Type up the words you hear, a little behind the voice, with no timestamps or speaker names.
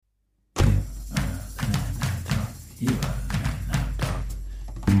You are the man now, dog.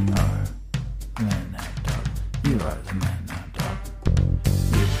 You are the man now, dog. You are the man now, dog.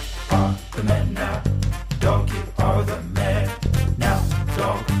 You are the man now, dog. You are the man now,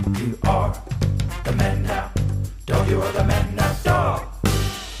 dog. You are the man now, dog. You are the man now, dog.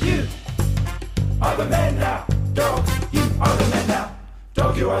 You are the man now,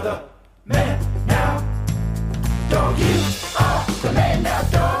 dog. You are the man now, dog. You are the man now,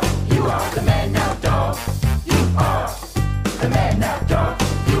 dog. You are the man now, dog. You are the man now, dog. You are the man now, dog.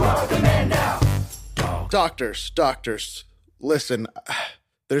 You are the man now, dog. Doctors, listen,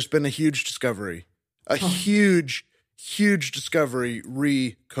 there's been a huge discovery. A huge discovery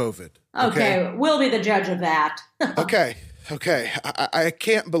re-COVID. Okay, we'll be the judge of that. Okay. I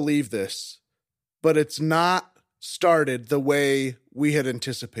can't believe this, but it's not started the way we had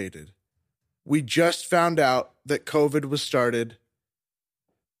anticipated. We just found out that COVID was started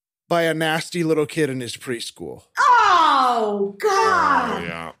by a nasty little kid in his preschool. Oh, God. Oh,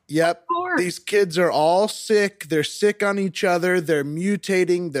 yeah. Yep. These kids are all sick. They're sick on each other. They're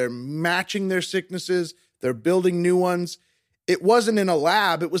mutating. They're matching their sicknesses. They're building new ones. It wasn't in a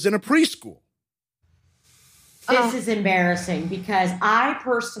lab. It was in a preschool. This is embarrassing because I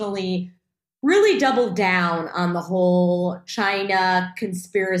personally really doubled down on the whole China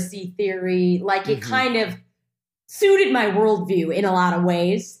conspiracy theory. Like it kind of suited my worldview in a lot of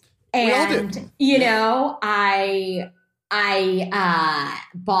ways. And, you know, I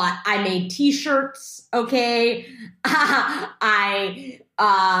made t-shirts. Okay. I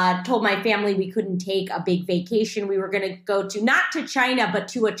told my family we couldn't take a big vacation. We were going to go to, not to China, but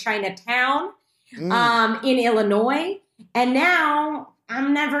to a Chinatown in Illinois. And now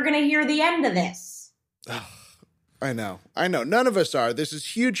I'm never going to hear the end of this. I know. None of us are. This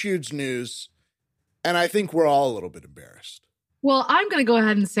is huge news. And I think we're all a little bit embarrassed. Well, I'm going to go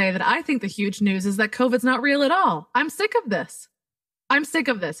ahead and say that I think the huge news is that COVID's not real at all. I'm sick of this.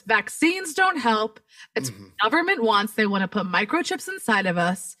 Vaccines don't help. It's what the government wants. They want to put microchips inside of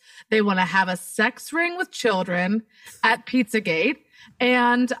us. They want to have a sex ring with children at Pizzagate.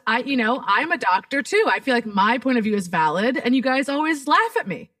 And I'm a doctor too. I feel like my point of view is valid, and you guys always laugh at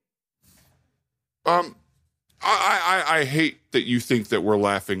me. I hate that you think that we're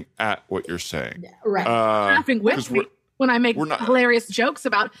laughing at what you're saying. Right. Laughing with me when I make hilarious jokes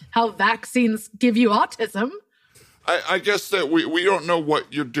about how vaccines give you autism. I guess that we don't know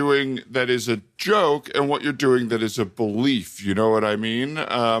what you're doing that is a joke and what you're doing that is a belief. You know what I mean?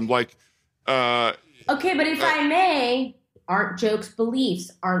 Okay, but if I may, aren't jokes beliefs?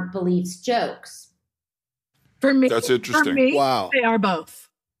 Aren't beliefs jokes? For me, that's interesting. For me, wow. They are both.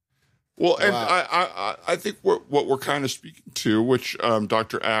 Well, and I think what we're kind of speaking to, which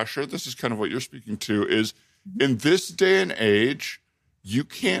Dr. Asher, this is kind of what you're speaking to, is in this day and age, you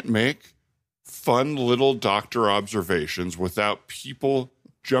can't make fun little doctor observations without people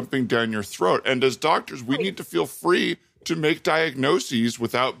jumping down your throat. And as doctors, we need to feel free to make diagnoses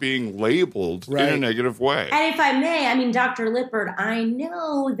without being labeled in a negative way. And if I may, Dr. Lippard, I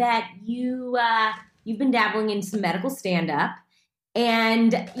know that you've been dabbling in some medical stand-up.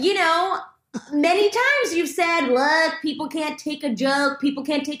 And, many times you've said, look, people can't take a joke. People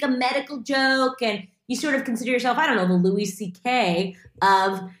can't take a medical joke. And you sort of consider yourself, I don't know, the Louis C.K.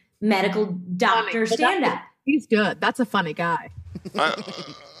 of medical doctor stand-up. He's good. That's a funny guy.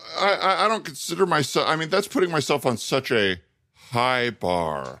 I don't consider myself, that's putting myself on such a high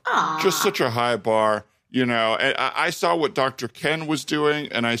bar. Just such a high bar, And I saw what Dr. Ken was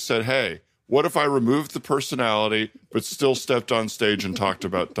doing, and I said, hey, what if I removed the personality, but still stepped on stage and talked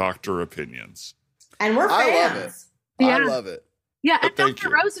about doctor opinions? And we're fans. I love it. Yeah, and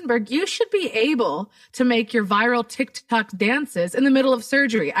Dr. Rosenberg, you should be able to make your viral TikTok dances in the middle of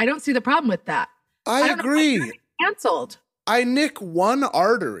surgery. I don't see the problem with that. I agree. Canceled. I nick one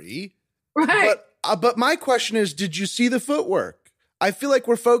artery. Right. But my question is, did you see the footwork? I feel like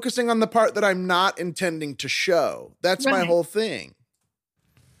we're focusing on the part that I'm not intending to show. That's my whole thing.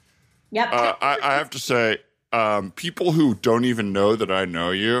 Yep. I have to say, people who don't even know that I know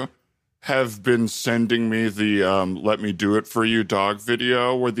you have been sending me the let me do it for you dog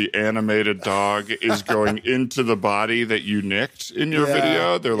video where the animated dog is going into the body that you nicked in your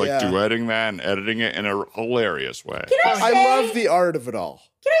video. They're like duetting that and editing it in a hilarious way. I love the art of it all.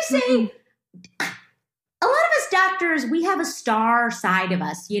 Can I say, a lot of us doctors, we have a star side of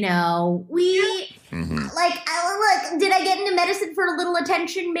us, We, look, did I get into medicine for a little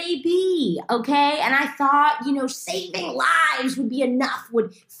attention? Maybe, okay? And I thought, saving lives would be enough,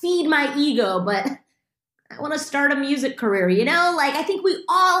 would feed my ego, but I want to start a music career, you know? Like, I think we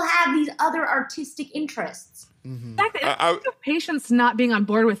all have these other artistic interests. In fact, patients not being on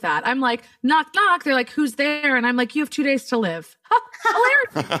board with that. I'm like, knock, knock. They're like, who's there? And I'm like, you have 2 days to live.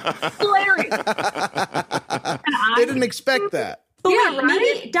 Hilarious. Hilarious. They didn't expect that. But Yeah, wait, right?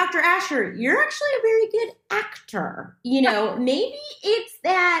 maybe, Dr. Asher, you're actually a very good actor. You know, maybe it's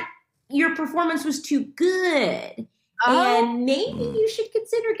that your performance was too good. And maybe you should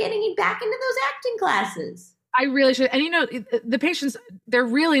consider getting back into those acting classes. I really should. And, you know, the patients, they're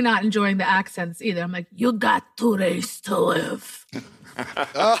really not enjoying the accents either. I'm like, you got 2 days to live. Yeah,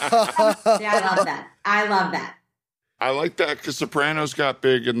 I love that. I love that. I like that because Sopranos got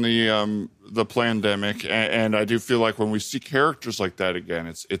big in the pandemic, and I do feel like when we see characters like that again,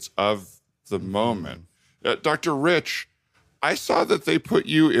 it's of the moment. Dr. Rich, I saw that they put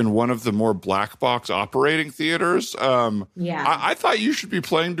you in one of the more black box operating theaters. I thought you should be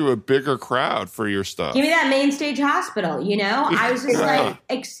playing to a bigger crowd for your stuff. Give me that main stage hospital, you know? I was just like,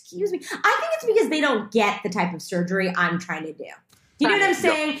 excuse me. I think it's because they don't get the type of surgery I'm trying to do. You know what I'm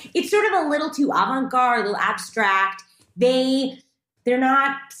saying? Yep. It's sort of a little too avant-garde, a little abstract. They're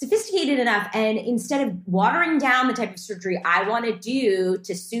not sophisticated enough. And instead of watering down the type of surgery I want to do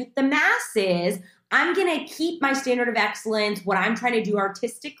to suit the masses, I'm going to keep my standard of excellence, what I'm trying to do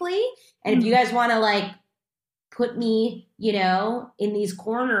artistically. And if you guys want to like put me, you know, in these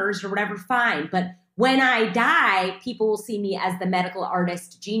corners or whatever, fine. But when I die, people will see me as the medical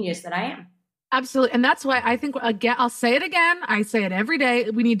artist genius that I am. Absolutely. And that's why I think, again, I'll say it again. I say it every day.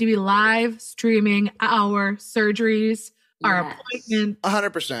 We need to be live streaming our surgeries, our appointments,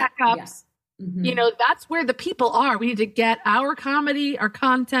 100%. checkups. Yes. Mm-hmm. You know, that's where the people are. We need to get our comedy, our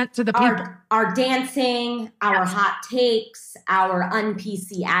content to the people. Our dancing, our hot takes, our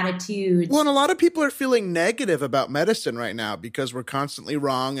un-PC attitudes. Well, and a lot of people are feeling negative about medicine right now because we're constantly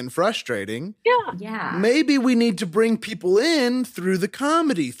wrong and frustrating. Yeah. Maybe we need to bring people in through the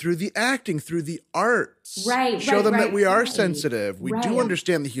comedy, through the acting, through the arts. Right. Show them that we are sensitive. We do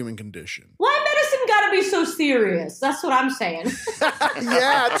understand the human condition. Why medicine gotta be so serious? That's what I'm saying.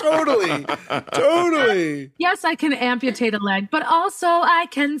 Yeah, totally. Totally. Yes, I can amputate a leg, but also I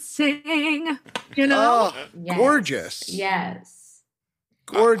can sing, you know? Oh, gorgeous. Yes.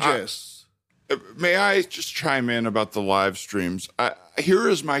 Gorgeous. May I just chime in about the live streams? Here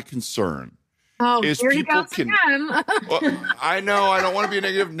is my concern. Oh, is here people he goes again. Well, I know I don't want to be a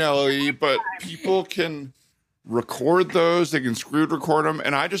negative Nelly, but people can record those. They can screwed record them.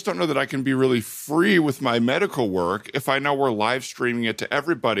 And I just don't know that I can be really free with my medical work if I know we're live streaming it to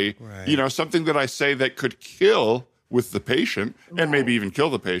everybody. Right. You know, something that I say that could kill with the patient and maybe even kill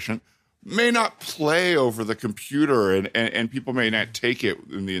the patient may not play over the computer and people may not take it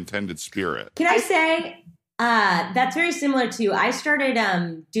in the intended spirit. Can I say that's very similar to I started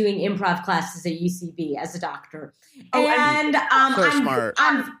doing improv classes at UCB as a doctor. And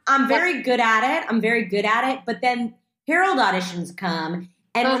I'm very good at it. I'm very good at it. But then Herald auditions come.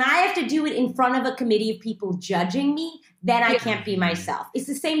 And when I have to do it in front of a committee of people judging me, then I can't be myself. It's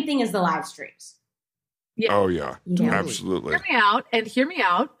the same thing as the live streams. Yeah. Oh, yeah. You know? Absolutely. Hear me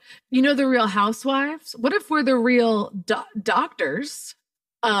out. You know, the Real Housewives? What if we're the real doctors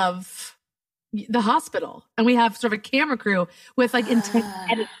of the hospital and we have sort of a camera crew with like intense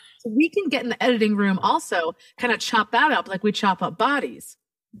editing? So we can get in the editing room also, kind of chop that up like we chop up bodies.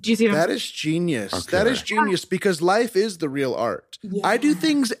 Do you see what that is genius. Okay. That is genius because life is the real art. Yeah. I do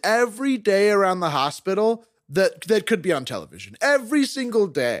things every day around the hospital that could be on television every single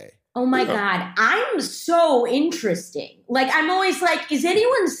day. Oh my God. I'm so interesting. Like, I'm always like, is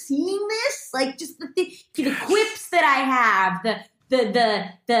anyone seeing this? Like, just the quips that I have,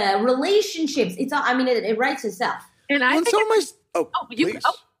 the relationships. It's all, I mean, it writes itself. And I think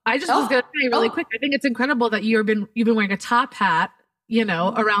I just was going to say really quick. I think it's incredible that you've been wearing a top hat, you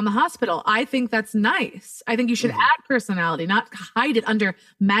know, around the hospital. I think that's nice. I think you should add personality, not hide it under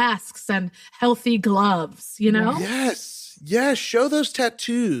masks and healthy gloves, you know? Yes. Yes. Show those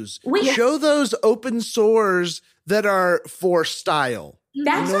tattoos. Show those open sores that are for style.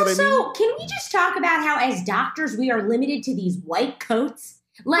 That's you know also, what I mean? Can we just talk about how as doctors, we are limited to these white coats?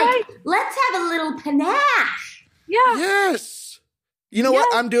 Like, let's have a little panache. Yeah. Yes. You know what?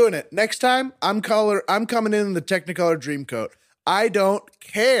 I'm doing it. Next time, I'm coming in the Technicolor Dreamcoat. I don't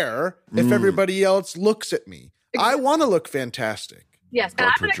care if everybody else looks at me. I want to look fantastic. Yes.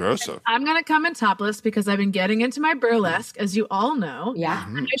 Dr. Joseph. I'm going to come in topless because I've been getting into my burlesque, as you all know. Yeah.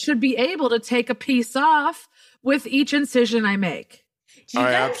 And I should be able to take a piece off with each incision I make.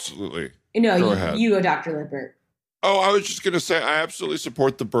 Absolutely. No, Go ahead. You go, Dr. Lippert. Oh, I was just going to say, I absolutely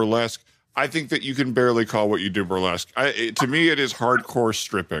support the burlesque. I think that you can barely call what you do burlesque. To me, it is hardcore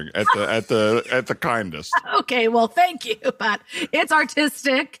stripping at the kindest. Okay, well, thank you, but it's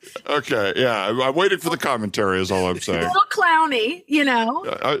artistic. Okay, yeah, I'm waiting for the commentary. Is all I'm saying. A little clowny, you know.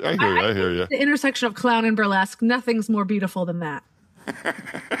 I hear you. The intersection of clown and burlesque, nothing's more beautiful than that. That's,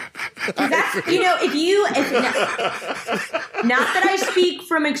 not that I speak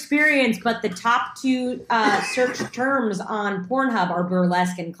from experience, but the top two search terms on Pornhub are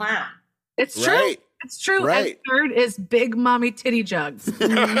burlesque and clown. It's true. Right. It's true. Right. And third is big mommy titty jugs.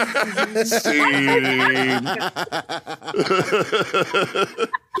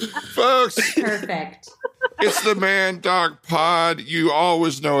 Folks, Perfect. it's the Man Dog Pod. You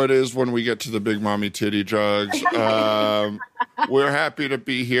always know it is when we get to the big mommy titty jugs. We're happy to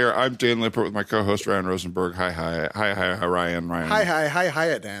be here. I'm Dan Lippert with my co-host Ryan Rosenberg. Hi, Ryan.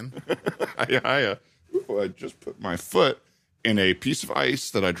 Hi, Dan. Hi. Ooh, I just put my foot in a piece of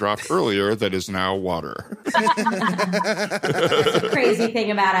ice that I dropped earlier that is now water. That's the crazy thing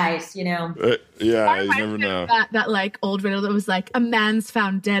about ice, you know. Yeah, you never know. That like old riddle that was like, a man's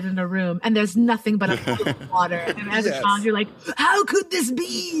found dead in a room and there's nothing but a pool of water. And as a child, you're like, how could this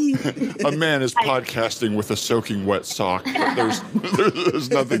be? A man is podcasting with a soaking wet sock.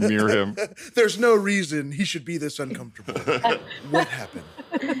 There's nothing near him. There's no reason he should be this uncomfortable. What happened?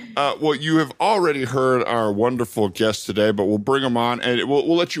 Well, you have already heard our wonderful guests today, but we'll bring them on and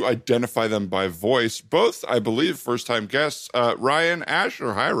we'll let you identify them by voice. Both, I believe, first-time guests. Ryan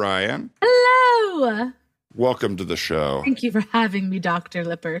Asher. Hi, Ryan. Hello. Welcome to the show. Thank you for having me, Dr.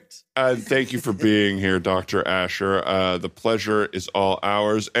 Lippert. Thank you for being here, Dr. Asher. The pleasure is all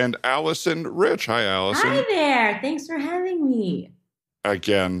ours. And Alison Rich. Hi, Alison. Hi there. Thanks for having me.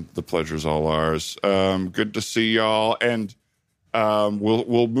 Again, the pleasure's all ours. Good to see y'all. And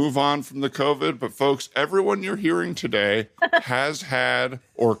we'll move on from the COVID, but folks, everyone you're hearing today has had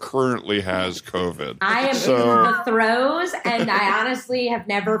or currently has COVID. I am in the throes, and I honestly have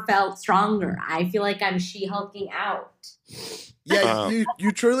never felt stronger. I feel like I'm She-Hulking out. Yeah,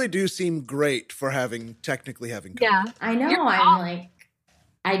 you truly do seem great for technically having COVID. Yeah. I know.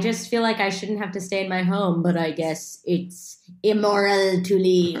 I just feel like I shouldn't have to stay in my home, but I guess it's immoral to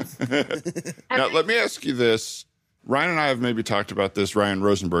leave. Now, let me ask you this. Ryan and I have maybe talked about this. Ryan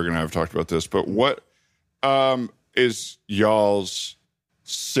Rosenberg and I have talked about this. But what is y'all's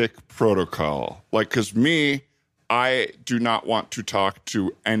sick protocol? Like, because I do not want to talk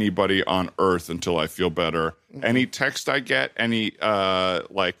to anybody on earth until I feel better. Mm-hmm. Any text I get, any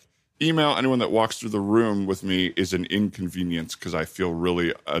email, anyone that walks through the room with me is an inconvenience because I feel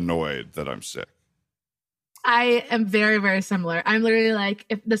really annoyed that I'm sick. I am very, very similar. I'm literally like,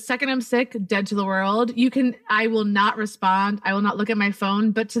 if the second I'm sick, dead to the world, I will not respond. I will not look at my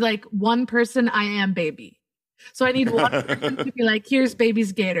phone, but to like one person, I am baby. So I need one person to be like, here's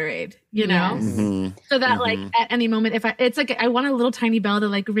baby's Gatorade, you know? Yes. Mm-hmm. So that like at any moment, it's like, I want a little tiny bell to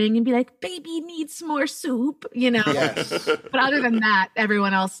like ring and be like, baby needs more soup, you know? Yes. But other than that,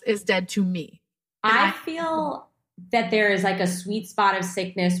 everyone else is dead to me. I feel that there is like a sweet spot of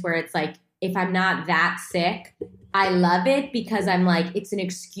sickness where it's like, if I'm not that sick, I love it because I'm like, it's an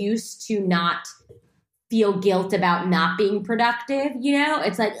excuse to not feel guilt about not being productive. You know,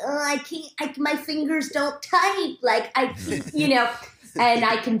 it's like, oh, I can't, my fingers don't type. Like and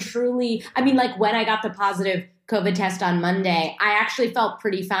I can truly, like when I got the positive COVID test on Monday, I actually felt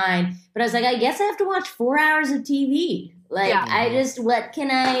pretty fine, but I was like, I guess I have to watch 4 hours of TV. Like, what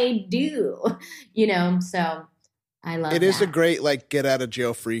can I do? You know, so I love it. It is a great, get out of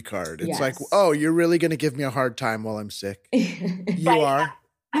jail free card. It's like, oh, you're really going to give me a hard time while I'm sick. You are.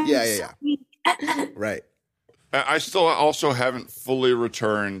 Yeah. Right. I still also haven't fully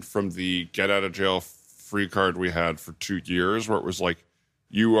returned from the get out of jail free card we had for 2 years, where it was like,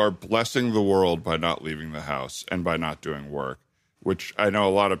 you are blessing the world by not leaving the house and by not doing work, which I know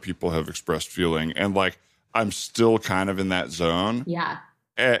a lot of people have expressed feeling. And I'm still kind of in that zone. Yeah.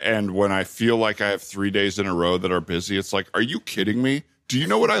 And when I feel like I have 3 days in a row that are busy, it's like, are you kidding me? Do you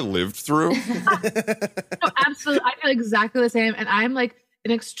know what I lived through? No, absolutely. I feel exactly the same. And I'm like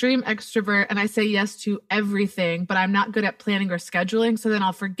an extreme extrovert and I say yes to everything, but I'm not good at planning or scheduling. So then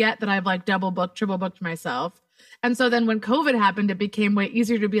I'll forget that I've double booked, triple booked myself. And so then when COVID happened, it became way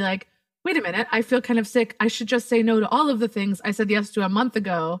easier to be like, wait a minute, I feel kind of sick. I should just say no to all of the things I said yes to a month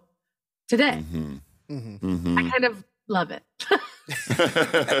ago today. Mm-hmm. Mm-hmm. I kind of love it.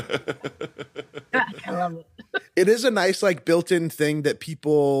 I love it. It is a nice built-in thing that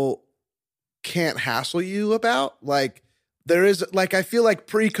people can't hassle you about. There is I feel like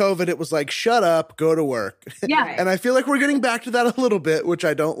pre-COVID it was shut up, go to work. Yeah. And I feel like we're getting back to that a little bit, which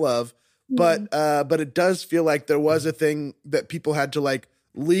I don't love. But it does feel like there was a thing that people had to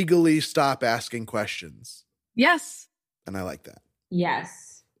legally stop asking questions. Yes. And I like that.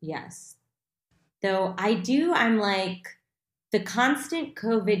 Yes. Though I'm like, the constant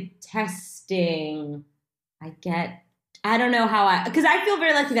COVID testing, I don't know how because I feel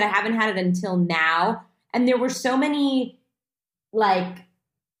very lucky that I haven't had it until now. And there were so many, like,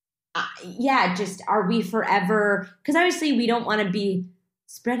 just are we forever? Because obviously we don't want to be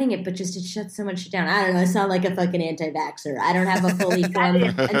spreading it, but just it shuts so much shit down. I don't know. I sound like a fucking anti-vaxxer. I don't have a fully formed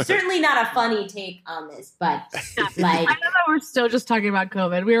and certainly not a funny take on this, but like, I know that we're still just talking about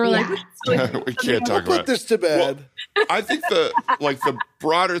COVID. We were like, we can't talk about Put this to bed. Well, I think the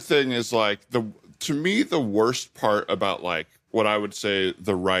broader thing is like to me, the worst part about like what I would say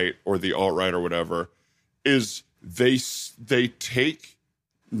the right or the alt-right or whatever is they take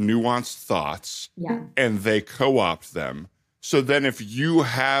nuanced thoughts and they co-opt them. So then if you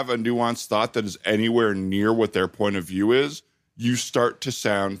have a nuanced thought that is anywhere near what their point of view is, you start to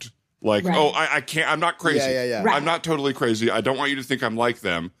sound like, I can't, I'm not crazy. Yeah. Right. I'm not totally crazy. I don't want you to think I'm like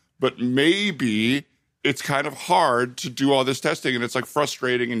them. But maybe it's kind of hard to do all this testing and it's like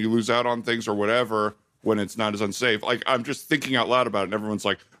frustrating and you lose out on things or whatever when it's not as unsafe. Like I'm just thinking out loud about it and everyone's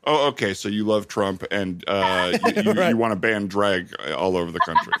like, oh, okay, so you love Trump and you want to ban drag all over the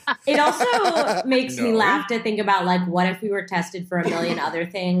country. It also makes me laugh to think about, like, what if we were tested for a million other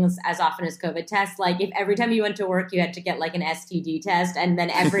things as often as COVID tests? Like, if every time you went to work, you had to get, like, an STD test, and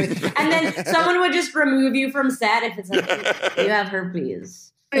then someone would just remove you from set if it's like, you have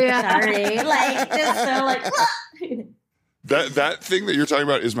herpes. Yeah. Sorry. Like, just so, like... That thing that you're talking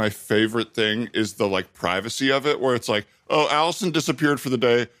about is my favorite thing, is the like privacy of it, where it's like, oh, Alison disappeared for the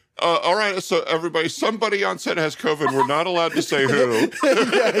day. All right, so everybody, somebody on set has COVID. We're not allowed to say who.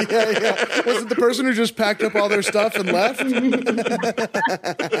 Yeah. Was it the person who just packed up all their stuff and left?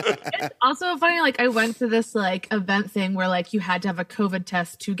 It's also funny, like I went to this like event thing where like you had to have a COVID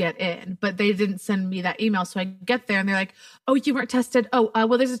test to get in, but they didn't send me that email. So I get there and they're like, oh, you weren't tested. Oh,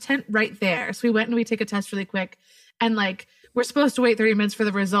 well, there's a tent right there. So we went and we take a test really quick. And like, we're supposed to wait 30 minutes for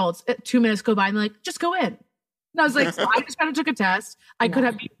the results. 2 minutes go by and they're like, just go in. And I was like, so I just kind of took a test. I could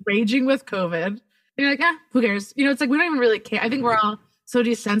have been raging with COVID. And you're like, who cares? You know, it's like, we don't even really care. I think we're all so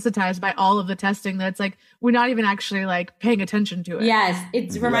desensitized by all of the testing that it's like, we're not even actually like paying attention to it. Yes.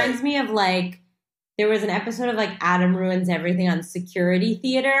 It reminds me of like, there was an episode of like Adam Ruins Everything on Security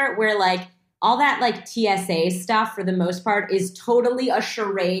Theater where like all that like TSA stuff for the most part is totally a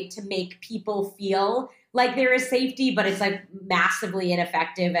charade to make people feel like there is safety, but it's like massively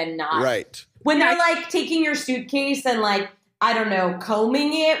ineffective and not. Right. When they're like taking your suitcase and like, I don't know,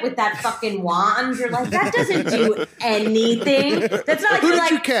 combing it with that fucking wand, you're like, that doesn't do anything. That's not like, who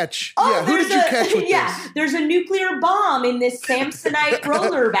did you catch? Oh, who did you catch with this? There's a nuclear bomb in this Samsonite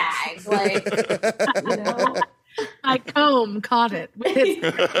roller bag. Like, you know. My comb caught it.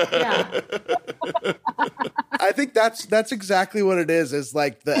 I think that's exactly what it is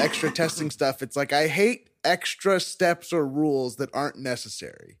like the extra testing stuff. It's like, I hate extra steps or rules that aren't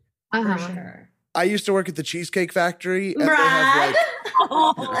necessary. For sure. I used to work at the Cheesecake Factory. And brag. they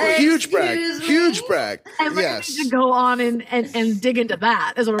have like, huge brag. Everybody needs to go on and dig into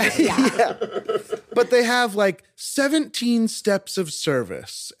that is what we're yeah. But they have like 17 steps of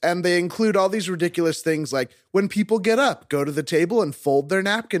service, and they include all these ridiculous things like when people get up, go to the table and fold their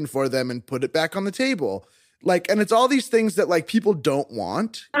napkin for them and put it back on the table. Like, and it's all these things that like people don't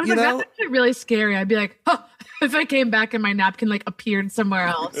want. I was like, that's actually really scary. I'd be like, if I came back and my napkin like appeared somewhere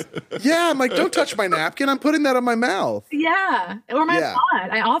else. Yeah, I'm like, don't touch my napkin. I'm putting that on my mouth. Yeah, or my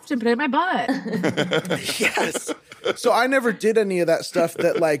butt. I often put it in my butt. Yes. So I never did any of that stuff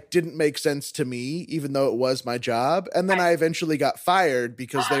that like didn't make sense to me, even though it was my job. And then I eventually got fired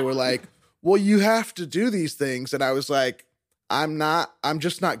because they were like, well, you have to do these things. And I was like, I'm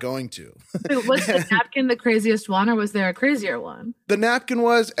just not going to. Was the napkin the craziest one, or was there a crazier one? The napkin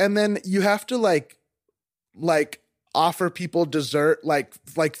was, and then you have to like offer people dessert like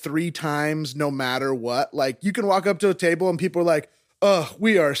 3 times no matter what. Like you can walk up to a table and people are like, oh,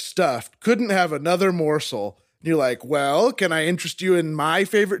 we are stuffed. Couldn't have another morsel. And you're like, well, can I interest you in my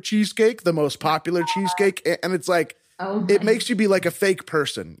favorite cheesecake, the most popular cheesecake? And it's like, it makes you be like a fake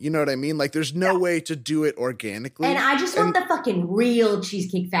person. You know what I mean? Like there's no way to do it organically. And I just want the fucking real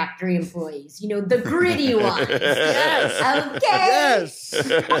Cheesecake Factory employees. You know, the gritty ones. Yes.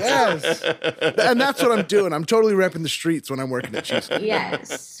 Okay. Yes. And that's what I'm doing. I'm totally repping the streets when I'm working at Cheesecake.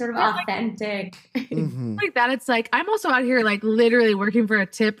 Yes. Sort of authentic. Mm-hmm. Like that. It's like, I'm also out here like literally working for a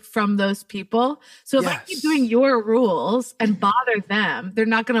tip from those people. So if I keep doing your rules and bother them, they're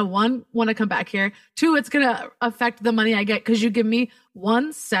not going to, 1, want to come back here. 2, it's going to affect the money I get because you give me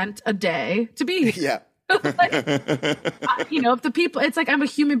 1 cent a day to be here. Yeah. If the people, it's like, I'm a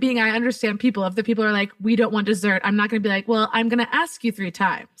human being. I understand people. If the people are like, we don't want dessert, I'm not going to be like, well, I'm going to ask you 3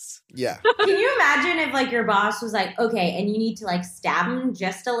 times. Yeah. Can you imagine if like your boss was like, okay, and you need to like stab him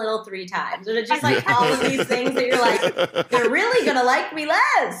just a little 3 times, or just like all of these things that you're like, they're really gonna like me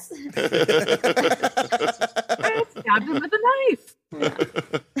less. I stabbed him with a knife.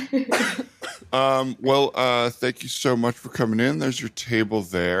 Thank you so much for coming in. There's your table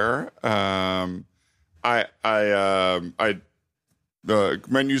there. The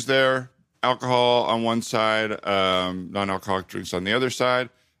menu's there. Alcohol on one side, non-alcoholic drinks on the other side.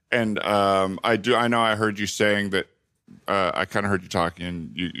 And I know I heard you saying that I kind of heard you talking,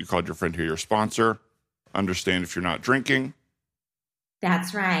 and you called your friend here your sponsor. Understand if you're not drinking.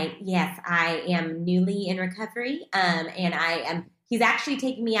 That's right. Yes, I am newly in recovery, and he's actually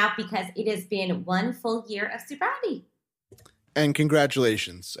taking me out because it has been 1 full year of sobriety. And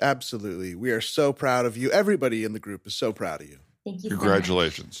congratulations. Absolutely. We are so proud of you. Everybody in the group is so proud of you. Thank you.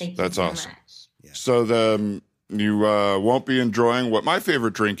 Congratulations. So much. That's Thank you awesome. so much. Yeah. So you won't be enjoying what my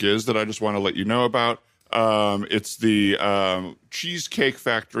favorite drink is that I just want to let you know about. It's the Cheesecake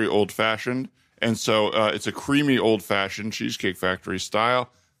Factory Old Fashioned. And so it's a creamy Old Fashioned Cheesecake Factory style.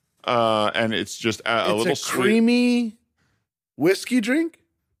 And it's just a little sweet. Creamy whiskey drink?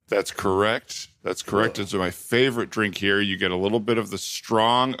 That's correct. It's my favorite drink here. You get a little bit of the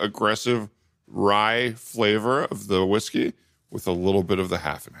strong, aggressive rye flavor of the whiskey with a little bit of the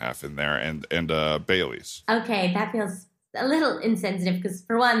half and half in there, and Bailey's. Okay, that feels a little insensitive because,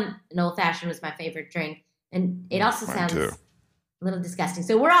 for one, an old fashioned was my favorite drink, and it also sounds a little disgusting.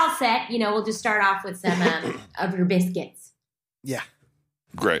 So we're all set. We'll just start off with some of your biscuits. Yeah.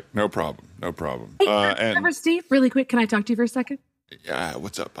 Great. No problem. Hey, Server Steve, really quick, can I talk to you for a second? Yeah,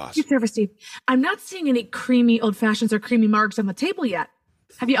 what's up, boss? Hey, Server Steve, I'm not seeing any creamy old fashions or creamy margs on the table yet.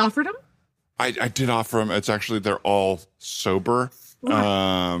 Have you offered them? I did offer them. It's actually, they're all sober.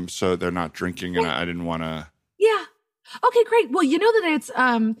 Right. So they're not drinking, and I didn't want to. Yeah. Okay, great. Well, you know that it's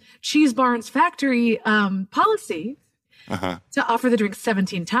Cheese Barn's factory policy to offer the drink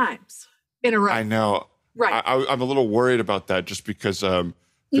 17 times in a row. I know. Right. I'm a little worried about that just because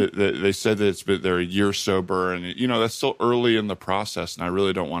they said that they're a year sober, and that's still early in the process, and I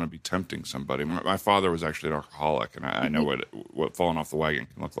really don't want to be tempting somebody. My father was actually an alcoholic, and I know what falling off the wagon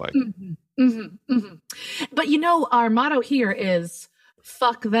can look like. But our motto here is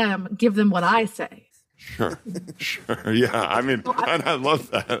 "fuck them, give them what I say." Sure. Yeah, and I love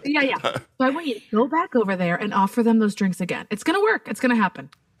that. Yeah. So I want you to go back over there and offer them those drinks again. It's gonna work. It's gonna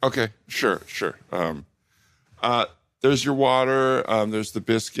happen. Okay. Sure. There's your water. There's the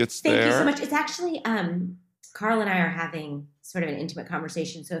biscuits there. Thank you so much. It's actually, Carl and I are having sort of an intimate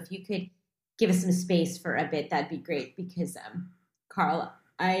conversation. So if you could give us some space for a bit, that'd be great. Because, Carl,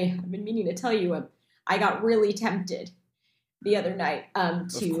 I have been meaning to tell you, I got really tempted the other night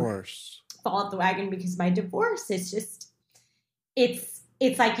to fall off the wagon because my divorce is just,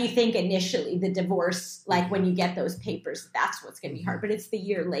 it's like you think initially the divorce, like when you get those papers, that's what's going to be hard. But it's the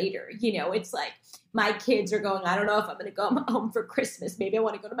year later, it's like my kids are going, I don't know if I'm going to go home for Christmas. Maybe I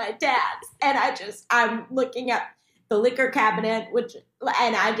want to go to my dad's. And I'm looking at the liquor cabinet,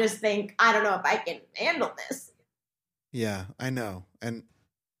 and I just think, I don't know if I can handle this. Yeah, I know. And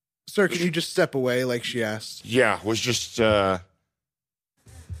sir, can you just step away like she asked? Yeah, was just,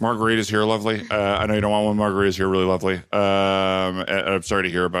 Margarita's here, lovely. I know you don't want one. Margarita's here, really lovely. And I'm sorry to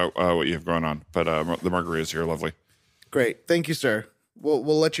hear about what you have going on, but the Margarita's here, lovely. Great, thank you, sir.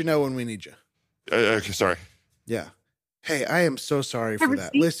 We'll let you know when we need you. Okay, sorry. Yeah. Hey, I am so sorry for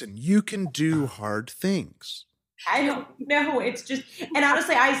that. Listen, you can do hard things. I don't know. It's just, and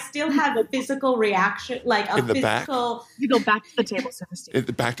honestly, I still have a physical reaction, like a physical. Back? You go back to the table,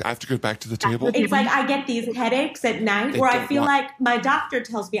 I have to go back to the table. It's like I get these headaches at night where I feel like my doctor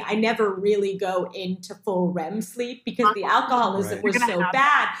tells me I never really go into full REM sleep because the alcoholism was so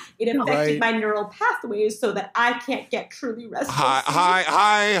bad. It affected my neural pathways so that I can't get truly restful.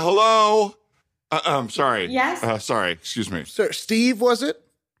 Hi, hello. I'm sorry. Yes. Sorry. Excuse me. Sir, Steve, was it?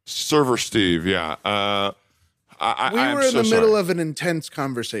 Server Steve. Yeah. We were in the middle of an intense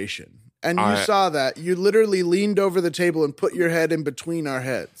conversation, and you saw that. You literally leaned over the table and put your head in between our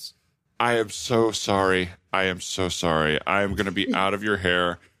heads. I am so sorry. I am going to be out of your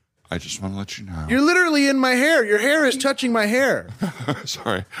hair. I just want to let you know. You're literally in my hair. Your hair is touching my hair.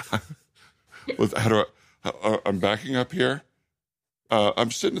 Sorry. I'm backing up here. I'm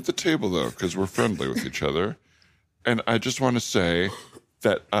sitting at the table, though, because we're friendly with each other. And I just want to say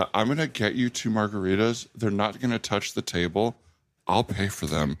that I'm going to get you 2 margaritas. They're not going to touch the table. I'll pay for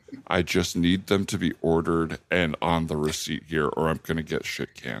them. I just need them to be ordered and on the receipt here, or I'm going to get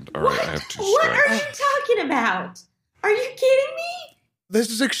shit canned. All right, I have 2 What strikes. are you talking about? Are you kidding me? This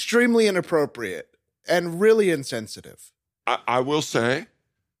is extremely inappropriate and really insensitive. I will say,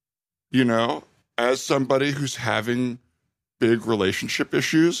 as somebody who's having big relationship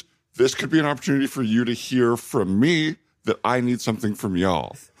issues, this could be an opportunity for you to hear from me that I need something from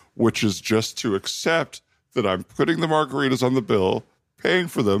y'all, which is just to accept that I'm putting the margaritas on the bill, paying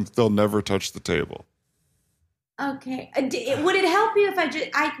for them. They'll never touch the table. Okay. Would it help you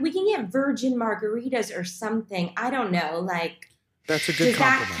if we can get virgin margaritas or something? I don't know. Like, that's a good does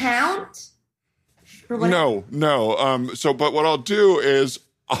compromise. That count? No. But what I'll do is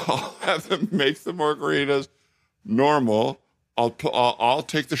I'll have them make the margaritas normal. I'll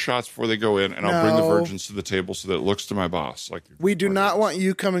take the shots before they go in, and I'll bring the virgins to the table so that it looks to my boss like we do not want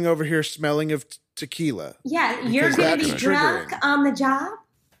you coming over here smelling of tequila. Yeah, you're going to be drunk on the job?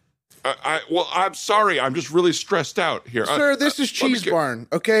 I'm sorry. I'm just really stressed out here. Sir, this is Cheese Barn,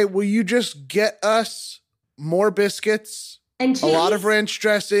 okay? Will you just get us more biscuits, and cheese? A lot of ranch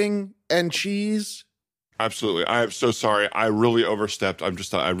dressing, and cheese? Absolutely. I am so sorry. I really overstepped. I really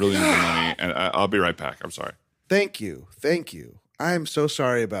need the money, and I'll be right back. I'm sorry. Thank you. I am so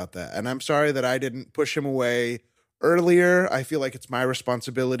sorry about that. And I'm sorry that I didn't push him away earlier. I feel like it's my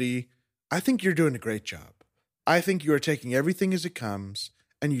responsibility. I think you're doing a great job. I think you are taking everything as it comes,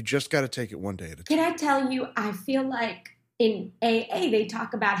 and you just got to take it one day at a time. Can I tell you, I feel like in AA, they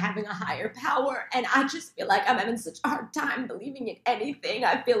talk about having a higher power, and I just feel like I'm having such a hard time believing in anything.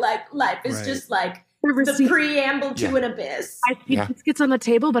 I feel like life is just like the preamble to an abyss. I see biscuits on the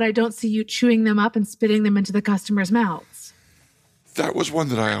table, but I don't see you chewing them up and spitting them into the customers' mouths. That was one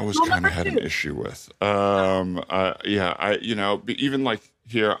that I always kind of had an issue with. Even like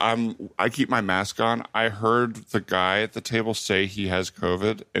here, I keep my mask on. I heard the guy at the table say he has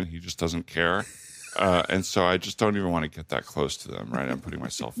COVID and he just doesn't care. And so I just don't even want to get that close to them, right? I'm putting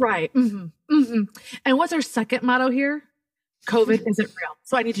myself right. Mm-hmm. Mm-hmm. And what's our second motto here? COVID isn't real.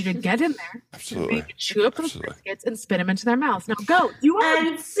 So I need you to get in there. Absolutely. Chew up those biscuits and spit them into their mouths. Now go. You are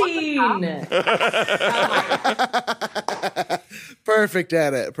unseen. Perfect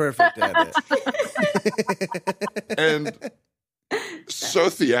at it. And so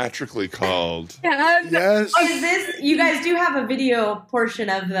theatrically called. Yes. Is this, you guys do have a video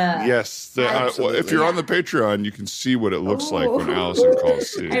portion of the... Yes. If you're on the Patreon, you can see what it looks like when Alison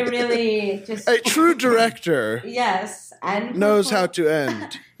calls scene. I really just... A true director. Yes. And knows how to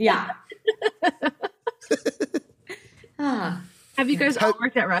end. Yeah. Have you guys all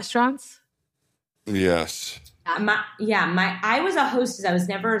worked at restaurants? Yes. I was a hostess. I was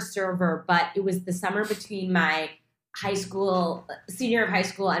never a server, but it was the summer between my senior year of high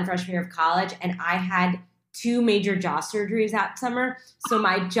school and freshman year of college. And I had 2 major jaw surgeries that summer. So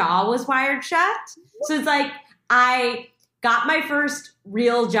my jaw was wired shut. So it's like, I got my first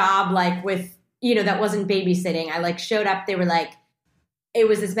real job, like with, that wasn't babysitting. I showed up. They were like, it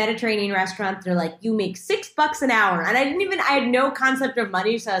was this Mediterranean restaurant. They're like, you make $6 an hour. And I had no concept of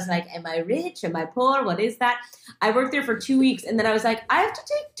money. So I was like, am I rich? Am I poor? What is that? I worked there for 2 weeks. And then I was like, I have to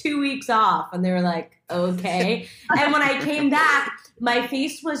take 2 weeks off. And they were like, okay. And when I came back, my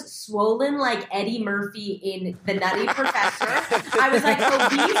face was swollen like Eddie Murphy in The Nutty Professor. I was like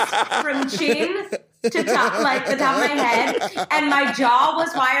obese from chin to top, like the top of my head. And my jaw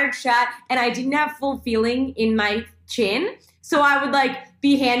was wired shut. And I didn't have full feeling in my chin. So I would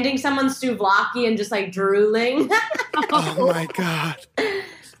be handing someone souvlaki and just drooling. Oh my God.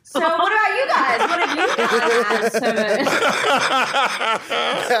 So what about you guys? What have you done?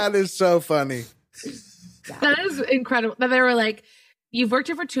 That is so funny. That is incredible. That they were like, you've worked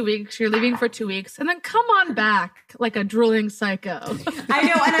here for 2 weeks, you're leaving for 2 weeks, and then come on back like a drooling psycho. I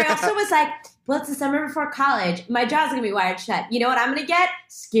know. And I also was like, well, it's the summer before college. My jaw's going to be wired shut. You know what I'm going to get?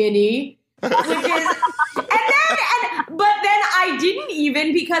 Skinny. But then I didn't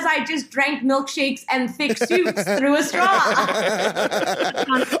even, because I just drank milkshakes and thick soups through a straw.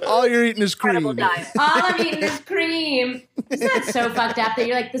 All you're eating is cream. All I'm eating is cream. Isn't that so fucked up that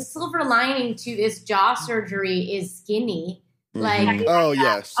you're like, the silver lining to this jaw surgery is skinny? Mm-hmm. Oh,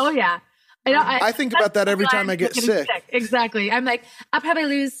 yes. Oh, yeah. I think about that every time I get sick. Exactly. I'm like, I'll probably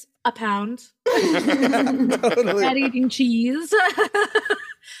lose a pound. Totally. At eating cheese.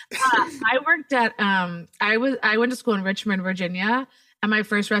 I worked at I went to school in Richmond, Virginia, and my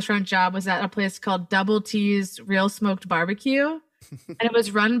first restaurant job was at a place called Double T's Real Smoked Barbecue. And it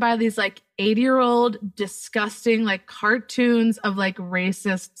was run by these 80-year-old disgusting cartoons of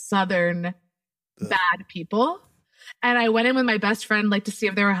racist Southern bad people. And I went in with my best friend to see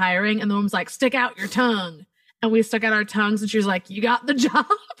if they were hiring, and the woman was like, stick out your tongue. and we stuck out our tongues, and she was like, "You got the job."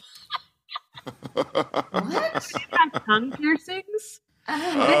 What? They have tongue piercings.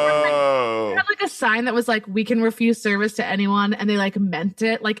 Oh. They had like a sign that was like, "We can refuse service to anyone," and they like meant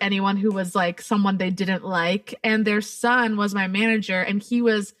it, like anyone who was like someone they didn't like. And their son was my manager, and he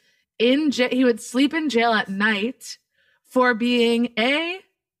was in jail. He would sleep in jail at night for being a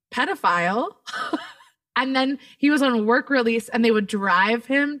pedophile. And then he was on work release, and they would drive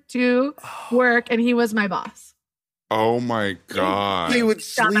him to work, and he was my boss. Oh my God. He would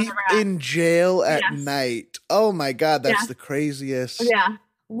sleep in jail at Yes. night. Oh my God, that's Yeah. the craziest. Yeah.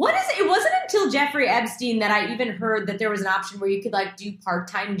 What is it? It wasn't until Jeffrey Epstein that I even heard that there was an option where you could like do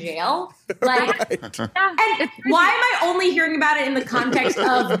part-time jail. Like, Right. Yeah. and why am I only hearing about it in the context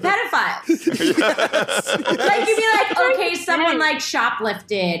of pedophiles? Like you'd be like, okay, someone like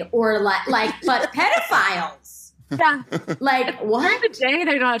shoplifted or like, but pedophiles, Yeah. like During what? the day,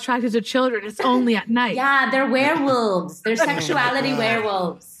 they're not attracted to children. It's only at night. Yeah, they're werewolves. They're sexuality God.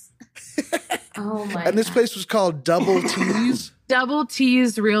 werewolves. Oh my! And this God. place was called Double T's. Double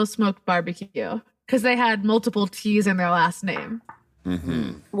T's Real Smoked Barbecue, because they had multiple T's in their last name.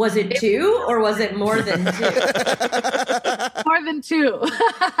 Mm-hmm. Was it 2 or was it more than 2? More than 2.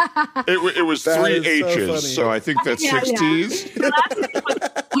 It was That 3 is so H's, funny. so I think that's Yeah, 6 yeah. T's. The last name was,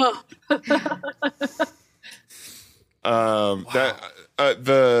 oh.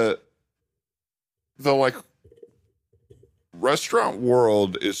 The like restaurant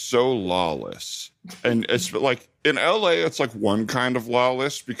world is so lawless, and it's like in LA it's like one kind of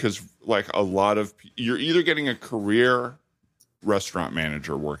lawless because like a lot of you're either getting a career restaurant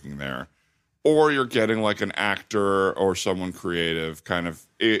manager working there, or you're getting like an actor or someone creative kind of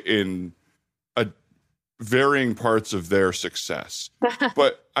in a varying parts of their success.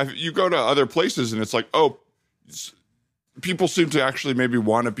 But you go to other places and it's like, oh, people seem to actually maybe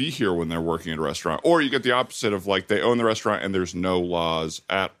want to be here when they're working at a restaurant. Or you get the opposite of like they own the restaurant and there's no laws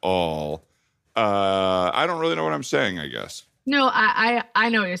at all. I don't really know what I'm saying, I guess. No, I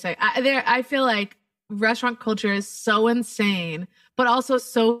know what you're saying. I feel like restaurant culture is so insane, but also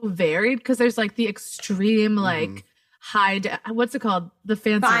so varied because there's like the extreme, like what's it called? The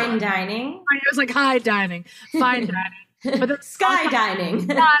fancy Fine one. dining, It was like high dining, fine dining, but then sky dining.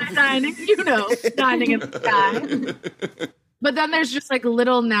 sky dining, dining in the sky. But then there's just like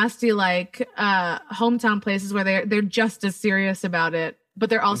little nasty like hometown places where they're just as serious about it, but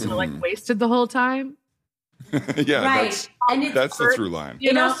they're also like wasted the whole time. Yeah, Right. And it's that's the through line.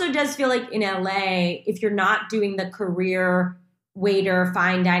 It also does feel like in LA, if you're not doing the career waiter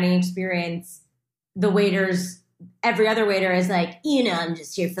fine dining experience, the waiters, every other waiter is like, I'm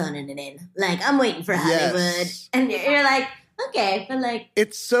just here phoning it in. Like, I'm waiting for Hollywood. Yes. And you're like, okay, but like,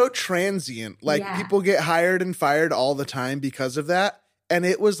 It's so transient. Like Yeah. people get hired and fired all the time because of that. And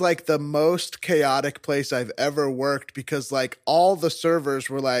it was like the most chaotic place I've ever worked because like all the servers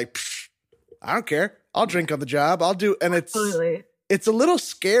were like, "Psh, I don't care. I'll drink on the job. I'll do. And Absolutely. it's a little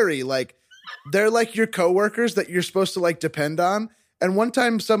scary. Like they're like your coworkers that you're supposed to like depend on. And one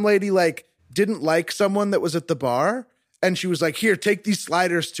time some lady like didn't like someone that was at the bar and she was like, here, take these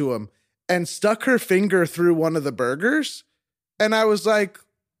sliders to him and stuck her finger through one of the burgers. And I was like,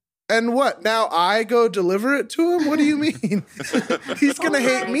 and what? Now I go deliver it to him? What do you mean? He's going to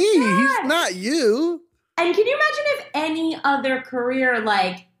hate me. He's not you. and can you imagine if any other career,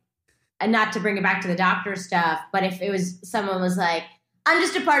 like, and not to bring it back to the doctor stuff, but if it was someone was like, I'm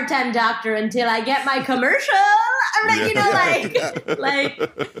just a part-time doctor until I get my commercial. I'm like,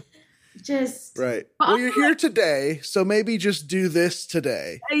 like, just Right. Well, you're here today, so maybe just do this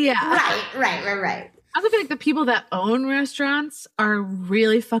today. Yeah. right. I also feel like the people that own restaurants are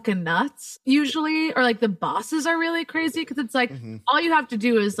really fucking nuts usually, or like the bosses are really crazy because it's like all you have to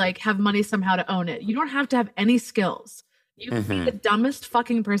do is like have money somehow to own it. You don't have to have any skills. You can be the dumbest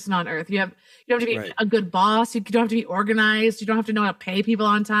fucking person on earth. You don't have to be Right. a good boss. You don't have to be organized. You don't have to know how to pay people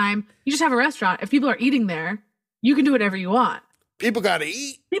on time. You just have a restaurant. If people are eating there, you can do whatever you want. People got to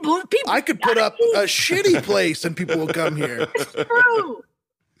eat. People I could put up a shitty place and people will come here. true.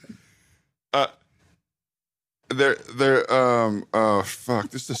 Oh fuck,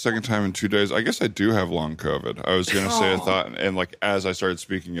 this is the second time in 2 days. I guess I do have long COVID. I was gonna say a thought, and like as I started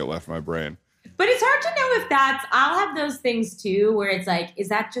speaking, it left my brain. But it's hard to know if I'll have those things too, where it's like, is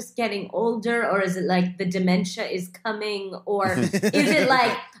that just getting older, or is it like the dementia is coming, or is it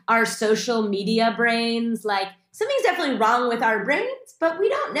like our social media brains? Like something's definitely wrong with our brains, but we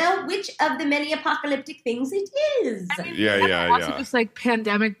don't know which of the many apocalyptic things it is. Also just like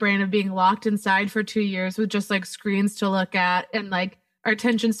pandemic brain of being locked inside for 2 years with just like screens to look at, and like our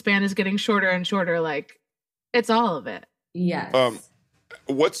attention span is getting shorter and shorter. Like it's all of it. Yes.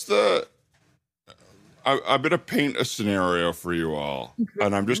 What's the? I'm going to paint a scenario for you all,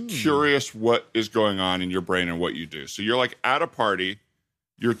 and I'm just curious what is going on in your brain and what you do. So you're like at a party,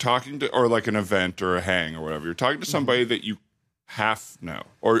 you're talking to, or like an event or a hang or whatever. You're talking to somebody that you half know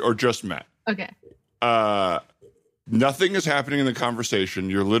or just met. Okay. Nothing is happening in the conversation.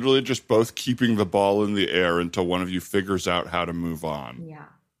 You're literally just both keeping the ball in the air until one of you figures out how to move on. Yeah.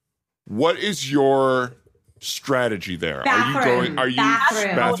 What is your strategy there? Bathroom. Are you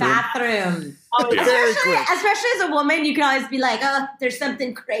Bathroom. Oh, yeah. Especially as a woman, you can always be like, oh, there's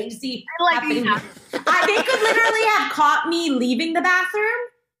something crazy happening. They could literally have caught me leaving the bathroom,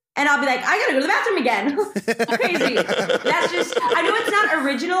 and I'll be like, I gotta go to the bathroom again. Crazy. That's just, I know it's not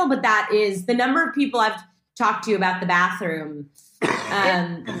original, but that is the number of people I've talked to about the bathroom. True.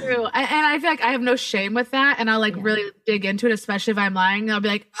 And I feel like I have no shame with that, and I'll like really dig into it, especially if I'm lying. I'll be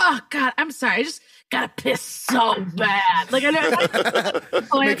like, oh God, I'm sorry, I just gotta piss so bad. Like I know,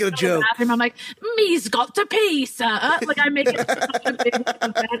 make it a joke. I'm like, me's got to pee, sir. Like I make it such a big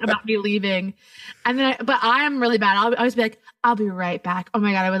event about me leaving, and then but I am really bad. I'll always be like, I'll be right back. Oh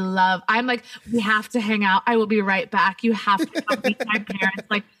my God, I would love. I'm like, we have to hang out. I will be right back. You have to come meet my parents.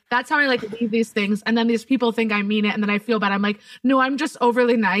 Like. That's how I like leave these things. And then these people think I mean it. And then I feel bad. I'm like, no, I'm just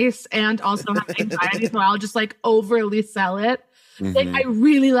overly nice and also have anxiety. So I'll just like overly sell it. Mm-hmm. Like, I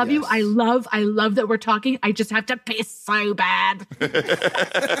really love you. I love that we're talking. I just have to piss so bad. Go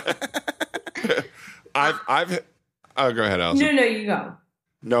ahead, Alison. No, you go.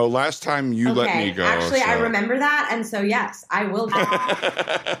 No, last time you let me go. Actually, so. I remember that. And so, yes, I will go. All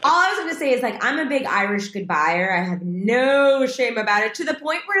I was going to say is, like, I'm a big Irish goodbyer. I have no shame about it, to the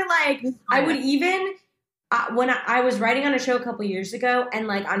point where, like, I would even, when I was writing on a show a couple years ago, and,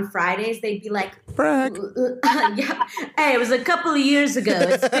 like, on Fridays, they'd be like, brag. Yeah, hey, it was a couple of years ago.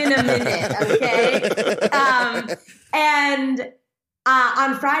 It's been a minute, okay? And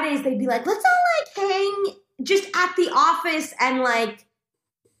on Fridays, they'd be like, let's all, like, hang just at the office and, like,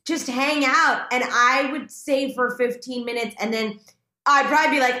 just hang out. And I would stay for 15 minutes, and then I'd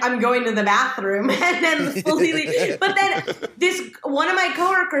probably be like, I'm going to the bathroom, and then fully leave. But then one of my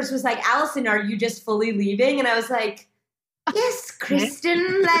coworkers was like, Alison, are you just fully leaving? And I was like, yes,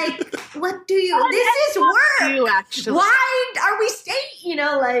 Kristen, like, what do you, this is work. You actually. Why are we staying,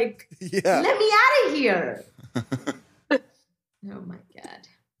 let me out of here. Oh my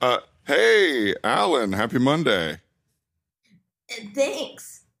God. Hey, Alan, happy Monday. Thanks.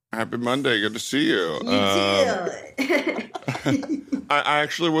 Happy Monday. Good to see you. You too. I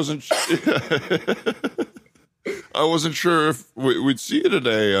actually wasn't. I wasn't sure if we'd see you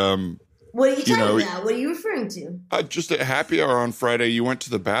today. What are you talking about? What are you referring to? Just at happy hour on Friday, you went to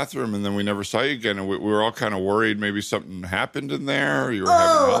the bathroom, and then we never saw you again, and we were all kind of worried maybe something happened in there. Or you were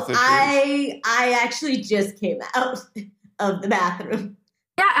having health issues. I actually just came out of the bathroom.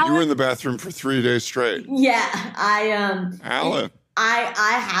 Yeah, Alan. You were in the bathroom for 3 days straight. Yeah, Alan.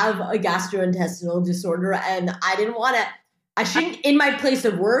 I have a gastrointestinal disorder, and I shouldn't, in my place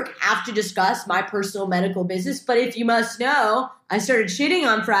of work, have to discuss my personal medical business. But if you must know, I started shitting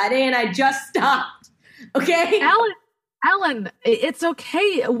on Friday, and I just stopped. Okay? Alan, it's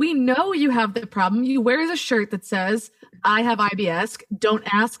okay. We know you have the problem. You wear the shirt that says, I have IBS. Don't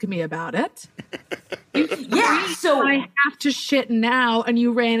ask me about it. So I have to shit now, and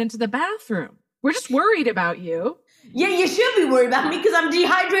you ran into the bathroom. We're just worried about you. Yeah, you should be worried about me because I'm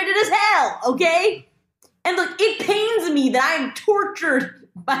dehydrated as hell, okay? And look, it pains me that I am tortured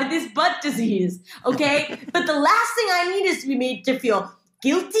by this butt disease, okay? But the last thing I need is to be made to feel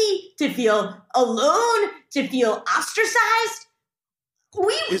guilty, to feel alone, to feel ostracized.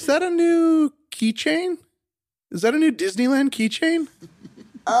 Is that a new keychain? Is that a new Disneyland keychain?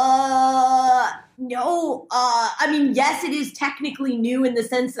 No. I mean, yes, it is technically new in the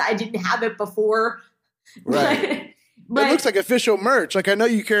sense that I didn't have it before. Right. But it looks like official merch. Like, I know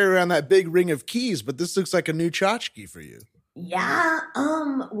you carry around that big ring of keys, but this looks like a new tchotchke for you. Yeah.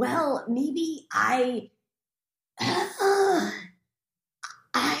 Well, maybe I have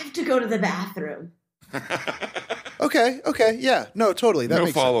to go to the bathroom. Okay. Yeah. No, totally. That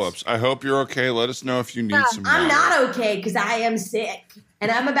makes follow-ups. Sense. I hope you're okay. Let us know if you need some I'm water. not okay because I am sick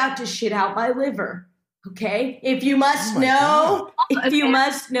and I'm about to shit out my liver. Okay? If you must know. I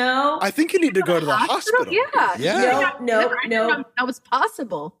think you need to go to the hospital. Yeah. No. That was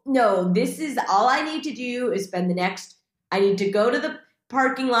possible. No, this is all I need to do is I need to go to the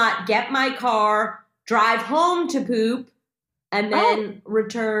parking lot, get my car, drive home to poop, and then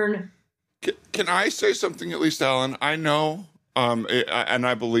return. Can I say something at least, Alan? I know, and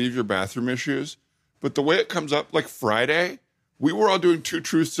I believe your bathroom issues, but the way it comes up, like Friday, we were all doing 2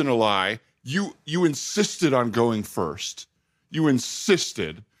 truths and a lie. You insisted on going first. You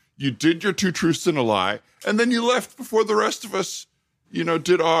insisted. you did your 2 truths and a lie, and then you left before the rest of us,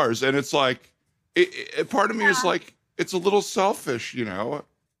 did ours. And it's like, part of me is like, it's a little selfish, Yeah.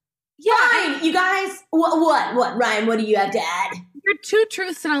 Fine, you guys. What, Ryan? What do you have to add? Your 2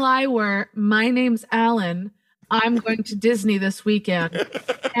 truths and a lie were, my name's Alan. I'm going to Disney this weekend.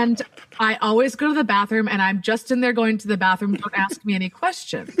 And I always go to the bathroom, and I'm just in there going to the bathroom. Don't ask me any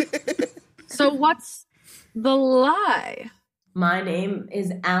questions. So what's the lie? My name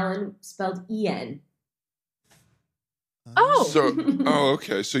is Alan, spelled E-N. Oh.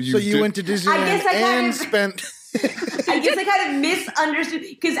 Okay. So you went to Disneyland and spent... I guess I kind of misunderstood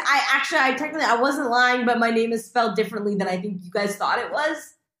because I wasn't lying, but my name is spelled differently than I think you guys thought it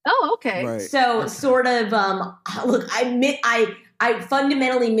was. Oh, okay. Right. So sort of, look, I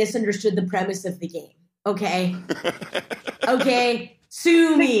fundamentally misunderstood the premise of the game. Okay. Okay.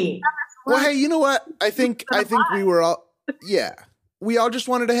 Sue me. Well, hey, you know what? I think we were all, we all just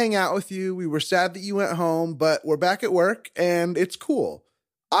wanted to hang out with you. We were sad that you went home, but we're back at work and it's cool.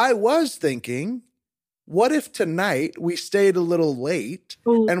 I was thinking, what if tonight we stayed a little late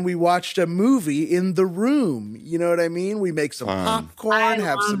and we watched a movie in the room? You know what I mean? We make some popcorn,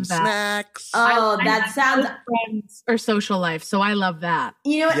 have some snacks. Oh, that sounds friends or social life. So I love that.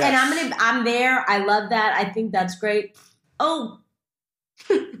 You know, yes. And I'm there. I love that. I think that's great. Oh,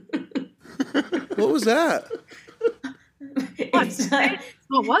 what was that? What was that?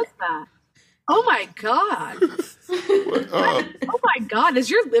 Oh my God. Oh my God. Is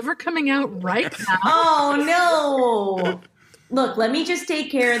your liver coming out right now? Oh no. Look, let me just take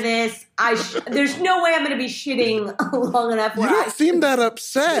care of this. There's no way I'm going to be shitting long enough. You don't seem that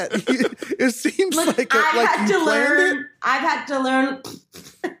upset. It seems Look, like I've had to learn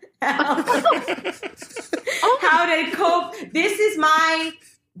how to cope. This is my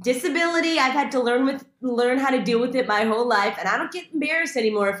disability. I've had to learn how to deal with it my whole life, and I don't get embarrassed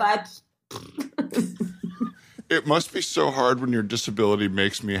anymore if I... It must be so hard when your disability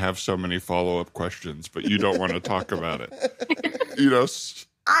makes me have so many follow-up questions, but you don't want to talk about it. I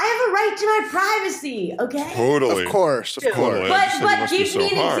have a right to my privacy, okay? Totally. Of course. Totally. But give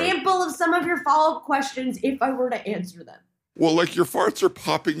me an example of some of your follow-up questions if I were to answer them. Well, like your farts are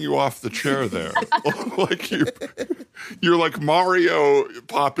popping you off the chair there. Like you're like Mario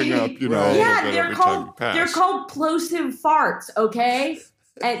popping up, Yeah, they're called plosive farts, okay?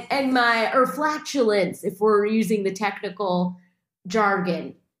 or flatulence, if we're using the technical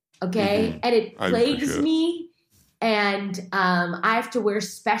jargon, okay? Mm-hmm. And it plagues me, and I have to wear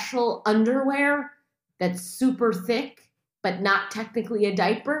special underwear that's super thick, but not technically a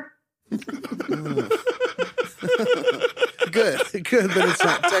diaper. Good that it's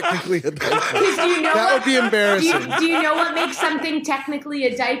not technically a diaper. That would be embarrassing. Do you know what makes something technically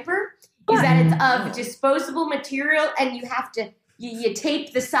a diaper? Is that it's of disposable material, and you have to you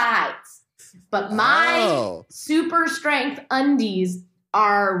tape the sides. But my super strength undies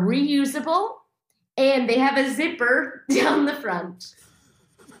are reusable, and they have a zipper down the front.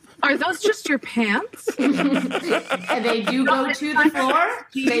 Are those just your pants? And they do go to the floor.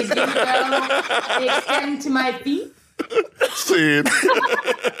 They extend to my feet. Scene.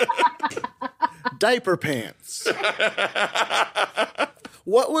 Diaper pants.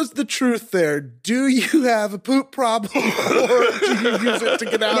 What was the truth there? Do you have a poop problem, or do you use it to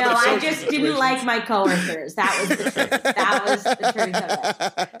get out of No, I just situations? didn't like my coworkers. That was the truth. That was the truth of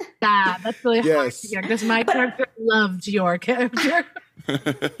it. That's really hard to hear, because my character loved your character.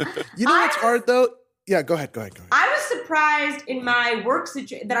 You know what's hard, though? Yeah, go ahead. I was surprised in my work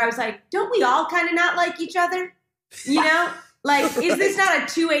situation that I was like, don't we all kind of not like each other? Like, is this not a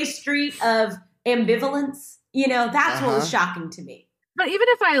two-way street of ambivalence? That's what was shocking to me. But even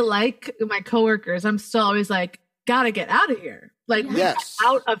if I like my coworkers, I'm still always like, gotta get out of here. Like, yes.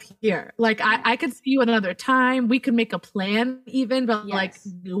 Out of here. Like, I could see you another time. We could make a plan even, but we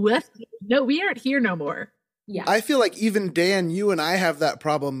aren't here no more. Yeah. I feel like even Dan, you and I have that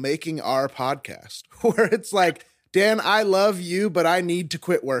problem making our podcast where it's like, Dan, I love you, but I need to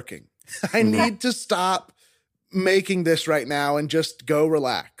quit working. I need to stop making this right now and just go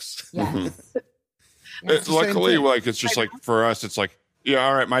relax. Yes. Luckily, it's just like for us, it's like, yeah,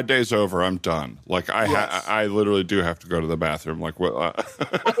 all right, my day's over. I'm done. Like I literally do have to go to the bathroom. Like what? I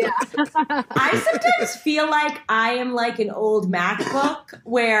sometimes feel like I am like an old MacBook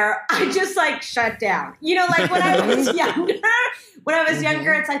where I just like shut down. Like when I was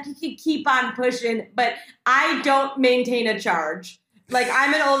younger, it's like you could keep on pushing, but I don't maintain a charge. Like,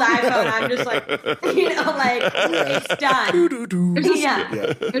 I'm an old iPhone. I'm just like, it's done.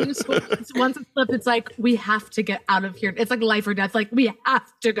 There's just once it's flipped, it's like, we have to get out of here. It's like life or death. Like, we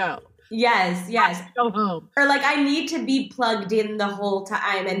have to go. Yes, yes. Go home. Or like I need to be plugged in the whole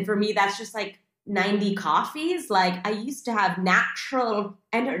time. And for me, that's just like 90 coffees. Like I used to have natural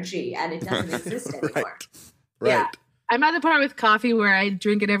energy and it doesn't exist anymore. Right. Yeah. I'm at the part with coffee where I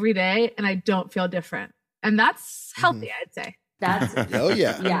drink it every day and I don't feel different. And that's healthy, I'd say. That's Oh,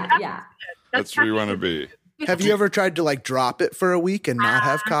 yeah. yeah. That's where you want to be. Have you ever tried to like drop it for a week and not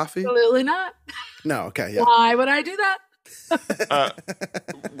have coffee? Absolutely not. No. Okay. Yeah. Why would I do that?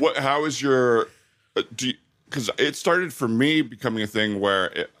 How is your, because it started for me becoming a thing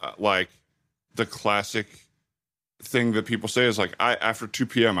where like the classic thing that people say is like, after 2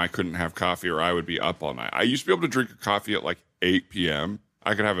 p.m. I couldn't have coffee or I would be up all night. I used to be able to drink a coffee at like 8 p.m.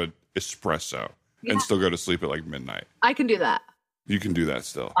 I could have an espresso and still go to sleep at like midnight. I can do that. You can do that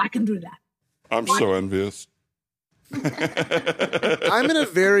still. I can do that. I'm so envious. I'm in a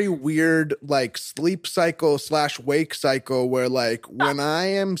very weird like sleep cycle / wake cycle where like when I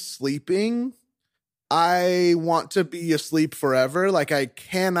am sleeping, I want to be asleep forever. Like I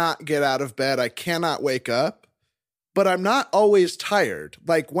cannot get out of bed. I cannot wake up, but I'm not always tired.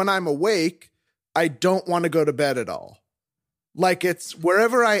 Like when I'm awake, I don't want to go to bed at all. Like it's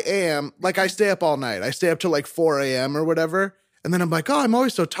wherever I am, like I stay up all night. I stay up till like 4 a.m. or whatever. And then I'm like, oh, I'm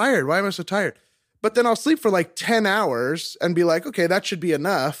always so tired. Why am I so tired? But then I'll sleep for like 10 hours and be like, okay, that should be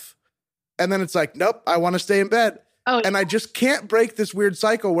enough. And then it's like, nope, I want to stay in bed. Oh, And I just can't break this weird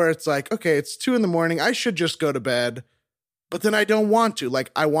cycle where it's like, okay, it's 2 a.m. I should just go to bed. But then I don't want to.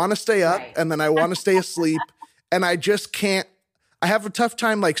 Like I want to stay up and then I want to stay asleep. And I just can't. I have a tough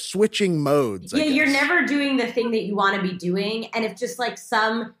time like switching modes. Yeah, you're never doing the thing that you want to be doing. And if just like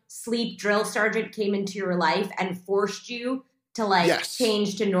some sleep drill sergeant came into your life and forced you to like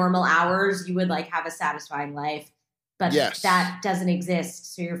change to normal hours, you would like have a satisfying life. But that doesn't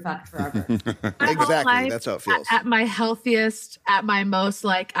exist, so you're fucked forever. Exactly. That's how it feels. At my healthiest, at my most,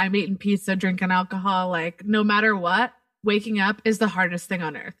 like I'm eating pizza, drinking alcohol, like no matter what, waking up is the hardest thing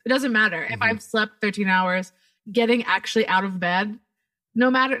on earth. It doesn't matter if I've slept 13 hours, getting actually out of bed, no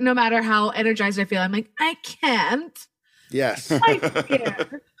matter how energized I feel, I'm like, I can't. Yes. I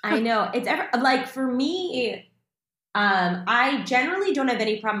can't. I know. It's ever like for me, I generally don't have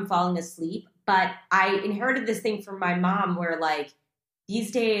any problem falling asleep, but I inherited this thing from my mom where like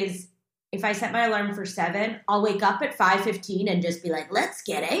these days, if I set my alarm for 7, I'll wake up at 5:15 and just be like, let's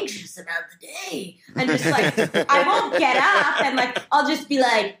get anxious about the day. And just like, I won't get up and like, I'll just be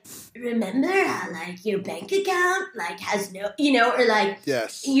like, remember how like your bank account like has no, or like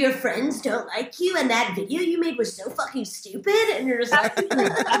your friends don't like you and that video you made was so fucking stupid. And you're just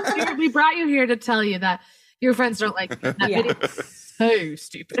like, we brought you here to tell you that your friends don't like you. That video is so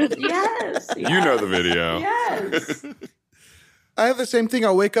stupid. Yes. You know the video. Yes. I have the same thing.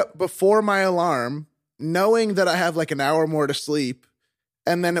 I'll wake up before my alarm, knowing that I have like an hour more to sleep,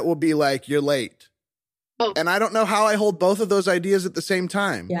 and then it will be like, you're late. Oh. And I don't know how I hold both of those ideas at the same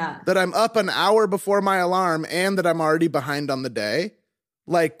time. Yeah. That I'm up an hour before my alarm and that I'm already behind on the day.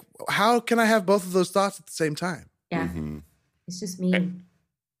 Like, how can I have both of those thoughts at the same time? Yeah. It's just mean.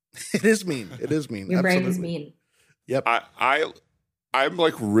 It is mean. It is mean. Your brain is mean. Yep. I'm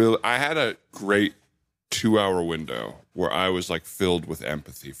like really, I had a great 2-hour window where I was like filled with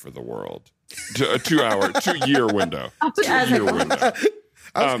empathy for the world. A 2-year window. 2-year window.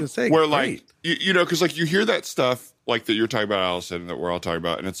 I was going to say, where like, because like you hear that stuff like that you're talking about, Alison, that we're all talking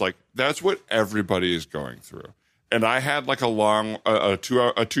about. And it's like, that's what everybody is going through. And I had like a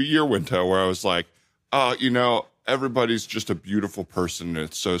 2-year window where I was like, everybody's just a beautiful person. And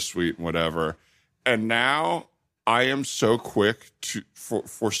it's so sweet and whatever. And now I am so quick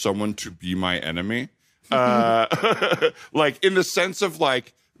for someone to be my enemy. Like in the sense of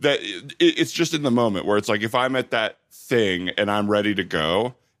like that it's just in the moment where it's like if I'm at that thing and I'm ready to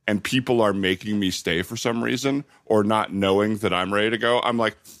go and people are making me stay for some reason or not knowing that I'm ready to go, I'm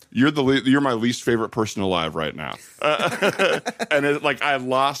like, you're my least favorite person alive right now. And it, like I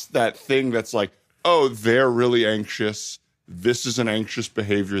lost that thing that's like, oh, they're really anxious. This is an anxious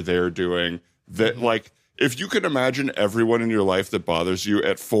behavior they're doing. That like if you could imagine everyone in your life that bothers you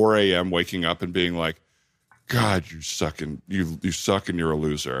at 4 a.m. waking up and being like, God, you suck and you're a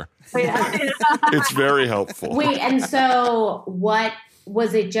loser. It's very helpful. Wait, and so what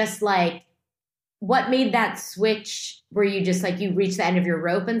was it just like, what made that switch where you just like, you reached the end of your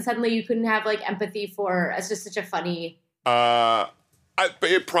rope and suddenly you couldn't have like empathy for, it's just such a funny.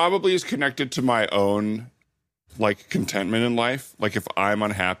 It probably is connected to my own like contentment in life. Like if I'm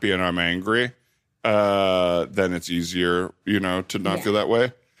unhappy and I'm angry, then it's easier, to not feel that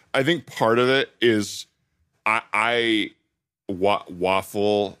way. I think part of it is I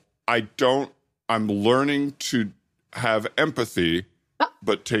waffle. I'm learning to have empathy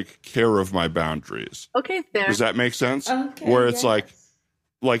but take care of my boundaries. Okay, fair. Does that make sense? Okay, Where it's yes.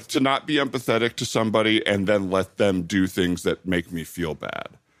 like to not be empathetic to somebody and then let them do things that make me feel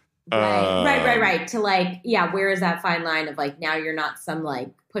bad. Right. To like, yeah, where is that fine line of like, now you're not some like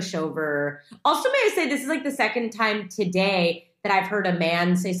pushover. Also, may I say, this is like the second time today that I've heard a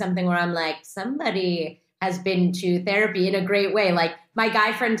man say something where I'm like, somebody has been to therapy in a great way. Like my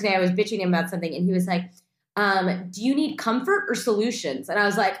guy friend today, I was bitching him about something and he was like, do you need comfort or solutions? And I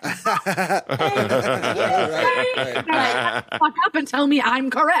was like, Right. Fuck up and tell me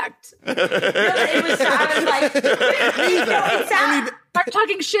I'm correct. No, it was, I was like, it sounds, Start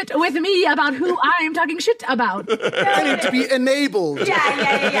talking shit with me about who I'm talking shit about. I need to be enabled.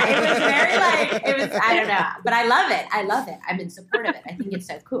 yeah. It was very like, it was, I don't know, but I love it. I'm in support of it. I think it's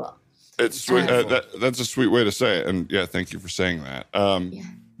so cool. It's sweet. That's a sweet way to say it. And yeah, thank you for saying that.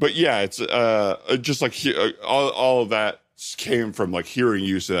 But yeah, it's just like all of that came from like hearing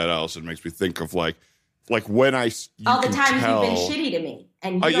you say that, Allison, makes me think of like when all the times you've been shitty to me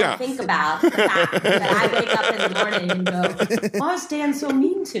and you don't think about the fact that I wake up in the morning and go, why is Dan so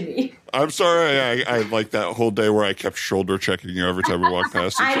mean to me? I'm sorry. I like that whole day where I kept shoulder checking you every time we walked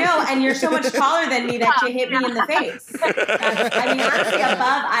past. I know, and you're so much taller than me that you hit me in the face. I mean, honestly,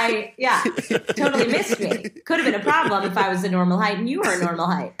 above, totally missed me. Could have been a problem if I was a normal height and you were a normal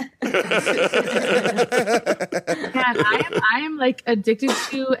height. Man, I am like addicted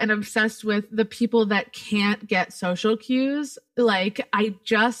to and obsessed with the people that can't get social cues. Like, I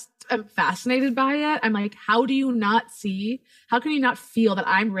just am fascinated by it. I'm like, how do you not see? How can you not feel that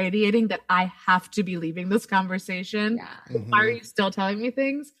I'm radiating that I have to be leaving this conversation? Yeah. Why are you still telling me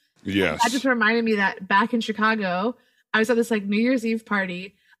things? Yes. That just reminded me that back in Chicago, I was at this like New Year's Eve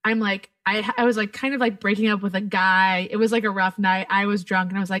party. I'm like, I was like kind of like breaking up with a guy. It was like a rough night. I was drunk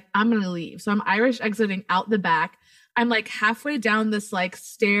and I was like, I'm going to leave. So I'm Irish exiting out the back. I'm like halfway down this like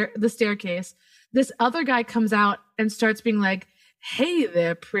the staircase. This other guy comes out and starts being like, hey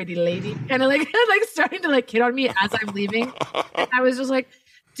there, pretty lady. And like starting to like hit on me as I'm leaving. And I was just like,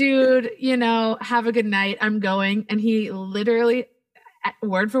 dude, have a good night. I'm going. And he literally,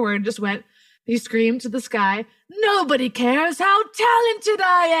 word for word, just went, he screamed to the sky, nobody cares how talented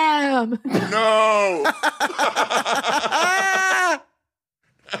I am. No.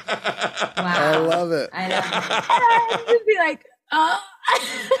 Wow. I love it. I know. I'd just be like, oh.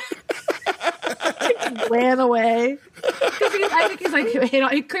 He ran away. I think he's like,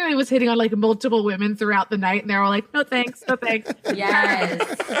 he clearly was hitting on like multiple women throughout the night, and they were all like, no thanks. Yes.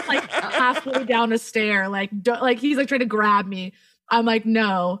 Like halfway down a stair, like he's like trying to grab me. I'm like,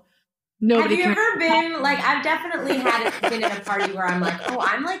 no. Nobody Have you ever been like, I've definitely been at a party where I'm like, oh,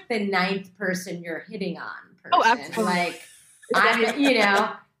 I'm like the 9th person you're hitting on person. Oh, absolutely. Like, I'm,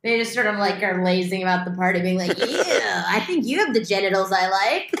 they just sort of like are lazing about the party, being like, yeah, I think you have the genitals I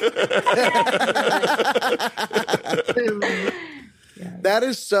like. That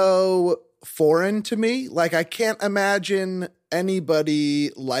is so foreign to me. Like, I can't imagine anybody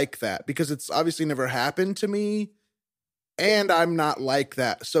like that because it's obviously never happened to me. And I'm not like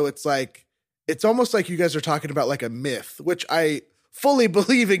that. So it's like, it's almost like you guys are talking about like a myth, which I fully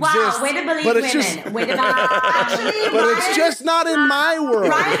believe exists. Wow, way to believe but women. it's just, Way to actually, but it's just not in my world.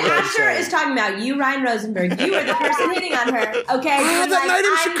 Ryan Asher is talking about you, Ryan Rosenberg. You were the person hitting on her. Okay. Ah, that night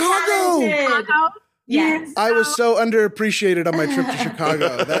in Chicago. Yes. I was so underappreciated on my trip to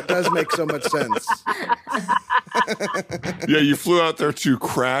Chicago. That does make so much sense. Yeah, you flew out there to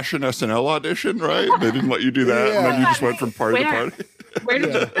crash an SNL audition, right? They didn't let you do that, and then you just went from party to party. Where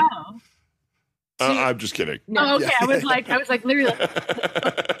did you go? I'm just kidding. No, okay. I was like literally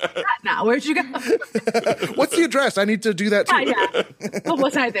like, now, where'd you go? What's the address? I need to do that too. Yeah. Well,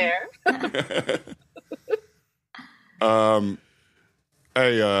 was I there?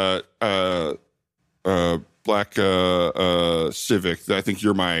 Black Civic. I think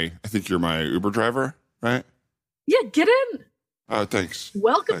you're my Uber driver, right? Yeah, get in. Thanks.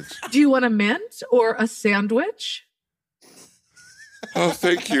 Welcome. Thanks. Do you want a mint or a sandwich? Oh,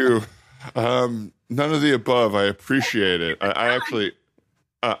 thank you. None of the above. I appreciate it. I actually,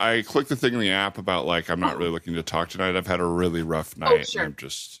 I clicked the thing in the app about like, I'm not really looking to talk tonight. I've had a really rough night. Oh, sure. I'm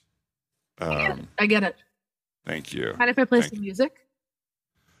just, I get it. Thank you. Mind if I play some music?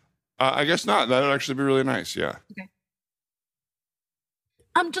 I guess not. That would actually be really nice. Yeah. Okay.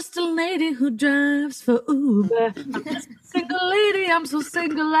 I'm just a lady who drives for Uber. I'm just a single lady. I'm so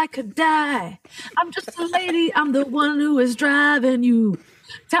single I could die. I'm just a lady. I'm the one who is driving you.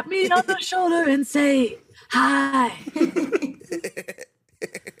 Tap me on the shoulder and say hi.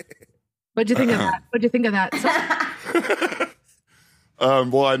 What'd you think of that? What'd you think of that?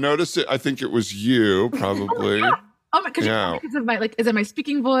 Well, I noticed it. I think it was you, probably. Oh my Because of my is it my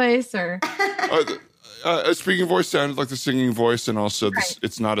speaking voice or? A speaking voice sounded like the singing voice, and also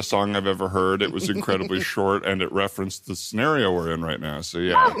it's not a song I've ever heard. It was incredibly short, and it referenced the scenario we're in right now. So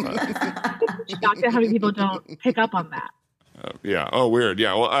yeah, shocked at how many people don't pick up on that. Yeah. Oh, weird.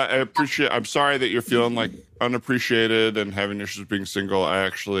 Yeah. Well, I appreciate. I'm sorry that you're feeling like unappreciated and having issues being single. I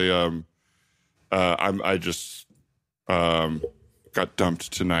actually, I just got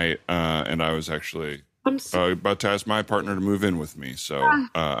dumped tonight, and I was actually about to ask my partner to move in with me. So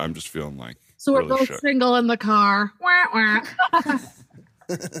I'm just feeling like. So we're really both shook. single in the car. Wah, wah.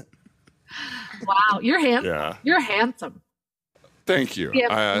 Wow, you're handsome. Yeah. You're handsome. Thank you.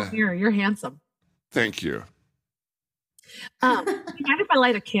 You're handsome. Thank you. Do you mind if I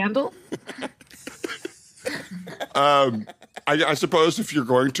light a candle? I suppose if you're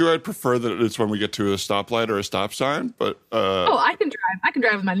going to, I'd prefer that it's when we get to a stoplight or a stop sign. But I can drive. I can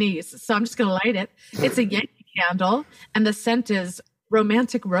drive with my knees, so I'm just going to light it. It's a Yankee candle, and the scent is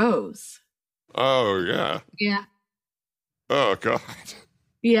romantic rose. Oh yeah. Yeah. Oh God.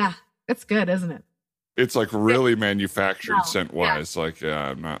 Yeah, it's good, isn't it? It's like really manufactured scent wise. Yeah. Like,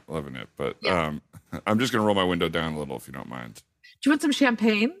 yeah, I'm not loving it, but I'm just gonna roll my window down a little if you don't mind. Do you want some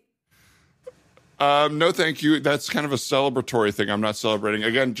champagne? No, thank you. That's kind of a celebratory thing. I'm not celebrating.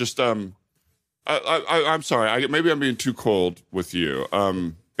 Again, just I'm sorry. Maybe I'm being too cold with you.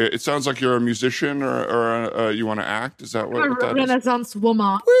 It sounds like you're a musician or you want to act. Is that what that is? Renaissance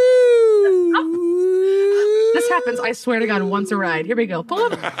woman. This happens, I swear to God, once a ride. Here we go. Pull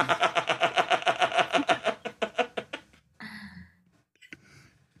up.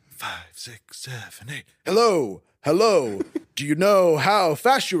 5, 6, 7, 8. Hello. Do you know how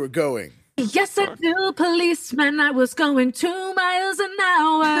fast you were going? Yes, I do, policeman. I was going 2 miles an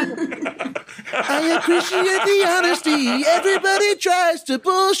hour. I appreciate the honesty. Everybody tries to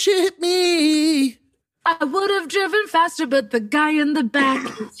bullshit me. I would have driven faster, but the guy in the back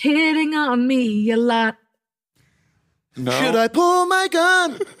is hitting on me a lot. No. Should I pull my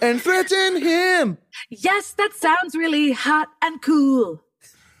gun and threaten him? Yes, that sounds really hot and cool.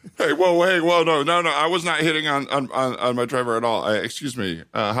 Hey, whoa, no. I was not hitting on my driver at all. Excuse me.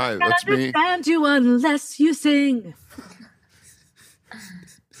 Hi, that's me. I can't understand you unless you sing.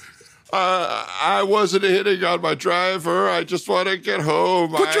 I wasn't hitting on my driver. I just want to get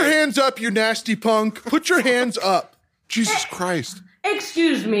home. Put your hands up, you nasty punk. Put your hands up. Jesus Christ.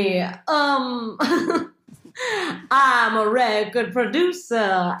 Excuse me. I'm a record producer,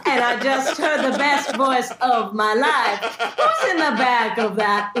 and I just heard the best voice of my life. Who's in the back of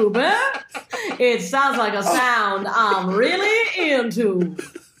that Uber? It sounds like a sound I'm really into.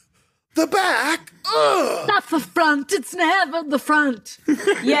 The back? Ugh. Not the front. It's never the front.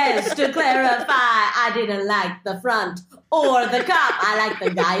 Yes, to clarify, I didn't like the front or the cop. I like the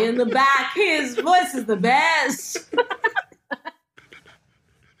guy in the back. His voice is the best.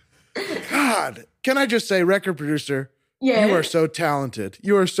 God, can I just say, record producer, Yeah. you are so talented.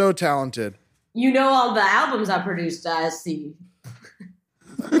 You are so talented. You know all the albums I produced, I see.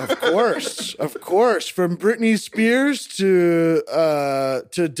 Of course. From Britney Spears to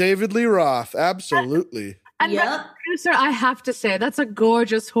David Lee Roth. Absolutely. And Yep. producer, I have to say, that's a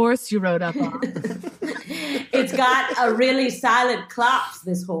gorgeous horse you rode up on. It's got a really silent clops,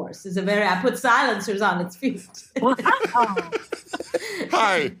 this horse. I put silencers on its feet. Wow.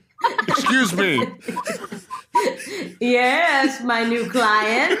 Hi. Excuse me. Yes, my new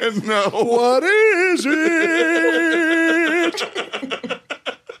client. No. What is it?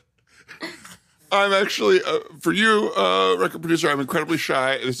 I'm actually, for you, record producer, I'm incredibly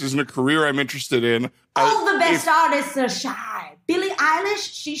shy. This isn't a career I'm interested in. All the best artists are shy. Billie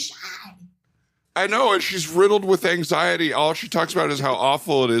Eilish, she's shy. I know, and she's riddled with anxiety. All she talks about is how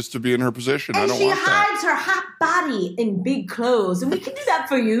awful it is to be in her position. And I don't she want that. hides her hot body in big clothes. And we can do that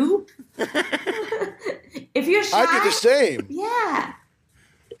for you. If you're shy. I do the same. Yeah.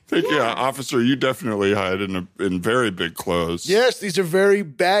 Yeah, officer, you definitely hide in very big clothes. Yes, these are very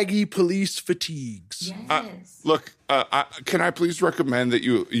baggy police fatigues. Yes. Look, can I please recommend that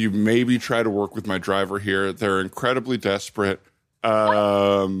you maybe try to work with my driver here? They're incredibly desperate. They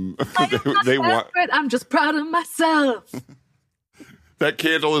want. I'm just proud of myself. That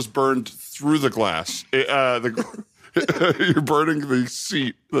candle is burned through the glass. You're burning the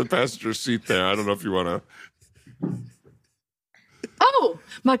seat, the passenger seat there. I don't know if you want to. Oh,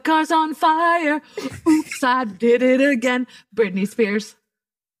 my car's on fire. Oops, I did it again. Britney Spears.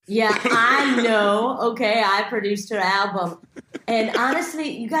 Yeah, I know. Okay, I produced her album. And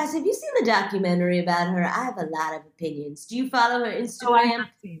honestly, you guys, have you seen the documentary about her? I have a lot of opinions. Do you follow her Instagram? Oh, I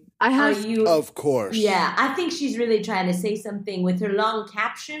have seen. I have. Are you? Of course. Yeah, I think she's really trying to say something with her long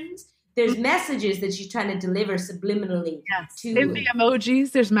captions. there's messages that she's trying to deliver subliminally. Yes. In the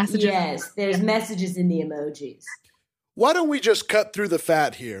emojis, there's messages. Yes, there's messages in the emojis. Why don't we just cut through the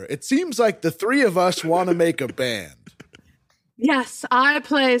fat here? It seems like the three of us want to make a band. Yes, I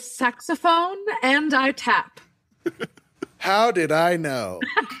play saxophone and I tap. How did I know?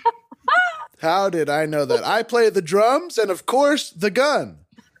 How did I know that? I play the drums and, of course, the gun.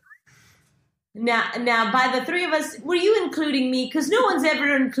 Now, by the three of us, were you including me? Because no one's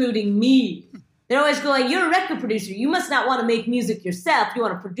ever including me. They're always going, you're a record producer. You must not want to make music yourself. You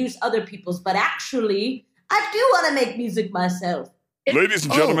want to produce other people's. But actually, I do want to make music myself. Ladies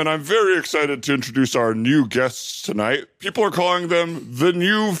and gentlemen, I'm very excited to introduce our new guests tonight. People are calling them the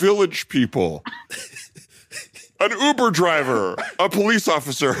New Village People. An Uber driver, a police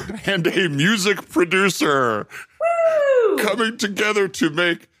officer, and a music producer. Woo! Coming together to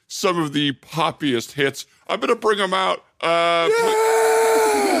make some of the poppiest hits. I'm going to bring them out.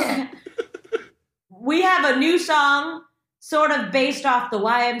 We have a new song sort of based off the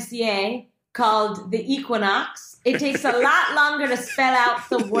YMCA called The Equinox. It takes a lot longer to spell out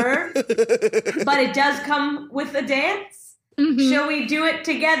the word, but it does come with a dance. Mm-hmm. Shall we do it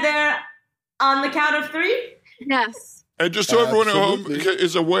together on the count of 3? Yes. And just so everyone at home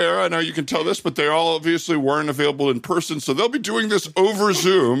is aware, I know you can tell this, but they all obviously weren't available in person, so they'll be doing this over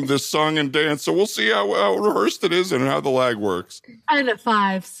Zoom, this song and dance. So we'll see how rehearsed it is and how the lag works. And a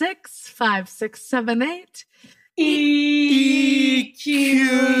 5, 6, 5, 6, 7, 8. EQUINOX.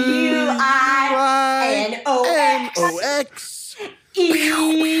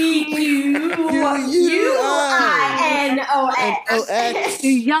 EQUINOX. You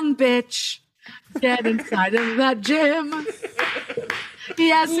young bitch. Get inside of that gym.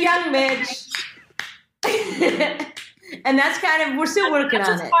 Yes, young bitch. And that's kind of, we're still working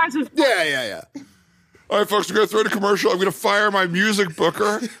on it. Yeah. All right, folks, we're going to throw in a commercial. I'm going to fire my music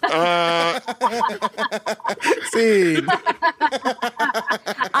booker. Scene.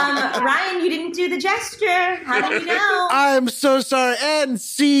 Ryan, you didn't do the gesture. How do you know? I'm so sorry. And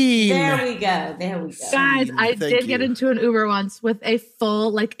scene. There we go. Guys, I did get into an Uber once with a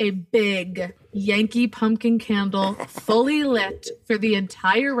full, like a big Yankee pumpkin candle, fully lit for the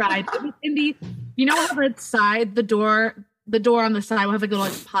entire ride. Cindy, you know how the door on the side will have like a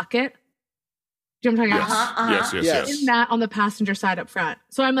little pocket? Do you know what I'm talking about? Yes. In that on the passenger side up front.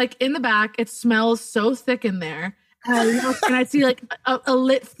 So I'm like in the back. It smells so thick in there. And I see like a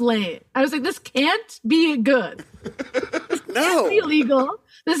lit flame. I was like, this can't be good. This can't be legal.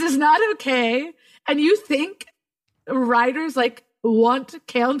 This is not okay. And you think riders like want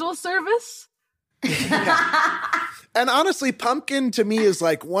candle service? And honestly, pumpkin to me is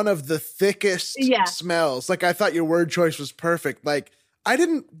like one of the thickest smells. Like I thought your word choice was perfect. Like I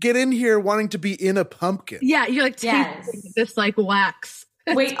didn't get in here wanting to be in a pumpkin. Yeah, you're like tasting this like wax.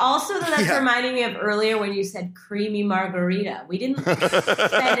 Wait, also that's reminding me of earlier when you said creamy margarita. We didn't spend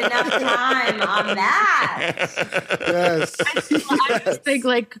enough time on that. Yes. I just think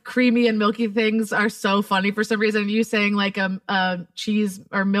like creamy and milky things are so funny for some reason. You saying like a cheese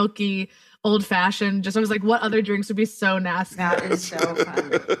or milky old fashioned, I was like, what other drinks would be so nasty? That is so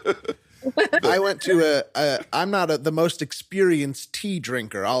funny. I went to I'm not the most experienced tea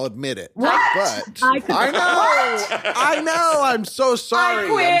drinker, I'll admit it. What? But I know. I'm so sorry.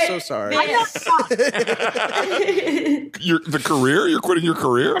 I'm so sorry. The career? You're quitting your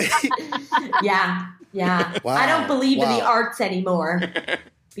career? Yeah. Wow. I don't believe in the arts anymore.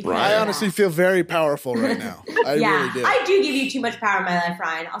 I honestly feel very powerful right now. I really do. I do give you too much power in my life,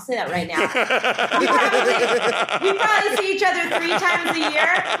 Ryan. I'll say that right now. we probably see each other 3 times a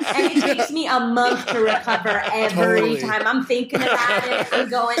year, and it takes me a month to recover every time. I'm thinking about it. I'm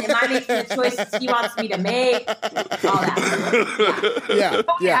going, am I making the choices he wants me to make? All that.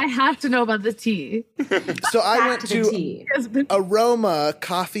 Yeah. I have to know about the tea. So I went to Aroma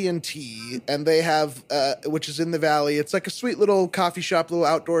Coffee and Tea, and they have, which is in the Valley. It's like a sweet little coffee shop, little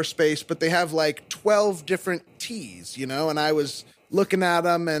outdoor space, but they have like 12 different teas, you know, and I was looking at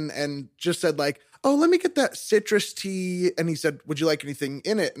them and just said like, oh, let me get that citrus tea. And he said, would you like anything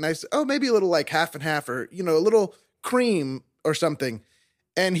in it? And I said, oh, maybe a little like half and half or, you know, a little cream or something.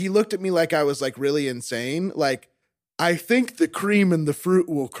 And he looked at me like I was like really insane. Like, I think the cream and the fruit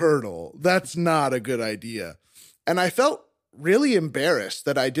will curdle. That's not a good idea. And I felt really embarrassed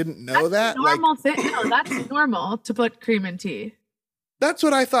that I didn't know that. Normal thing. No, that's normal to put cream in tea. That's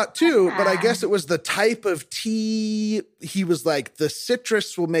what I thought too, but I guess it was the type of tea. He was like, the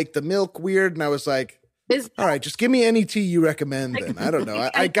citrus will make the milk weird. And I was like, all right, just give me any tea you recommend then. I don't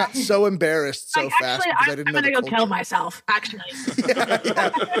know. I got so embarrassed so fast because I didn't know. I'm going to go kill myself, actually.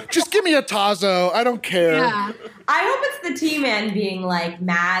 Yeah. Just give me a Tazo. I don't care. Yeah. I hope it's the tea man being like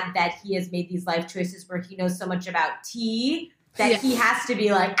mad that he has made these life choices where he knows so much about tea that he has to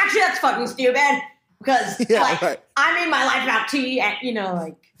be like, actually, that's fucking stupid because I made my life about tea, and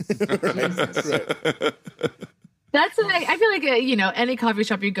That's I feel like any coffee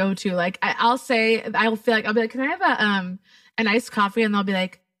shop you go to, like I'll be like, can I have an iced coffee? And they'll be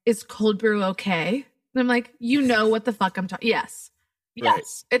like, is cold brew okay? And I'm like, what the fuck I'm talking. Yes,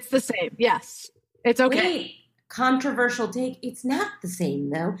 it's the same. Yes, it's okay. Wait, controversial take. It's not the same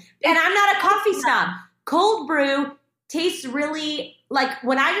though, and I'm not a coffee snob. Cold brew tastes really like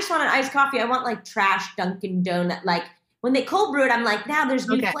when I just want an iced coffee. I want like trash Dunkin' Donut. Like when they cold brew it, I'm like, now there's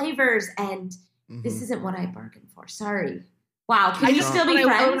new flavors and. This isn't what I bargained for. Sorry. Wow. Can you still be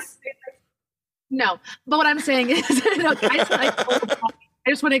friends? No. But what I'm saying is, I just like cold coffee. I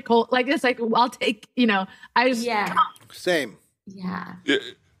just want it cold. Like, it's like, I'll take, Same. Yeah.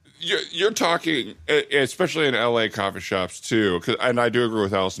 You're talking, especially in LA coffee shops too, and I do agree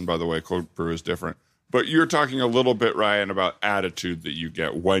with Alison, by the way, cold brew is different. But you're talking a little bit, Ryan, about attitude that you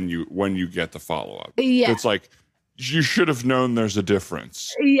get when you get the follow-up. Yeah. It's like, you should have known there's a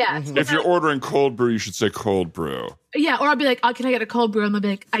difference. Yes. If you're ordering cold brew, you should say cold brew. Yeah, or I'll be like, oh, can I get a cold brew? And they'll be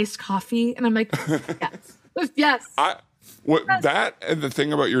like, iced coffee. And I'm like, yes. Yes. That and the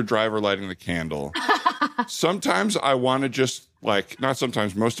thing about your driver lighting the candle, sometimes I want to just not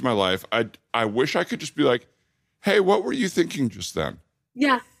sometimes, most of my life, I wish I could just be like, hey, what were you thinking just then?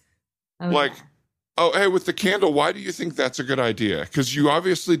 Yeah. Oh, hey, with the candle, why do you think that's a good idea? Because you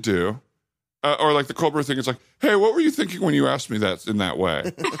obviously do. Or like the cold brew thing, it's like, hey, what were you thinking when you asked me that in that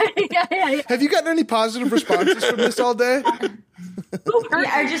way? Yeah. Have you gotten any positive responses from this all day?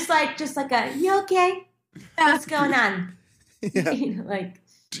 Or just like a, you okay? What's going on? Yeah.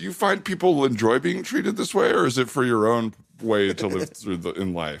 Do you find people enjoy being treated this way, or is it for your own way to live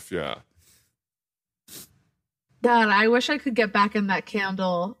in life? Yeah. God, I wish I could get back in the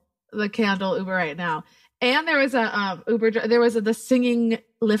candle Uber right now. And there was a the singing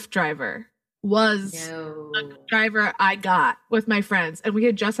Lyft driver. A driver I got with my friends, and we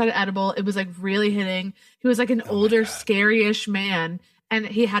had just had an edible. It was like really hitting. He was like an older, scary-ish man, and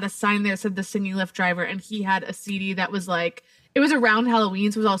he had a sign there that said the singing Lyft driver, and he had a CD that was like, it was around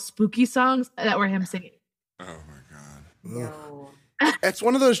Halloween, so it was all spooky songs that were him singing. Oh my God. No. It's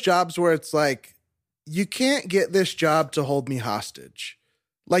one of those jobs where it's like, you can't get this job to hold me hostage.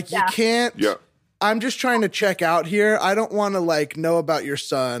 Like you can't. Yeah. I'm just trying to check out here. I don't want to know about your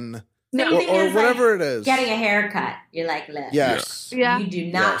son. No, or whatever it is. Getting a haircut. You're like, look. Yes. Yeah. You do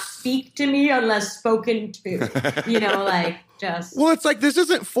not speak to me unless spoken to. Just. Well, it's like, this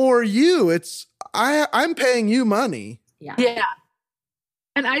isn't for you. It's, I'm paying you money. Yeah. Yeah.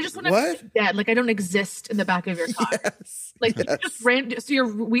 And I just want to be dead. Like, I don't exist in the back of your car. Yes. Like, you just ran. So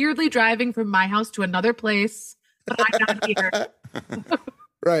you're weirdly driving from my house to another place, but I'm not here.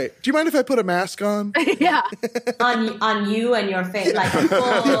 Right. Do you mind if I put a mask on? Yeah. on you and your face, like a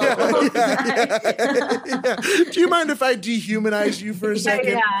full. Yeah. Do you mind if I dehumanize you for a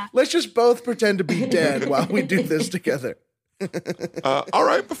second? Yeah. Let's just both pretend to be dead while we do this together. All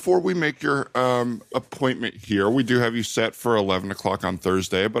right. Before we make your appointment here, we do have you set for 11 o'clock on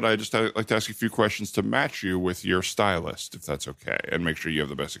Thursday, but I'd like to ask you a few questions to match you with your stylist, if that's okay, and make sure you have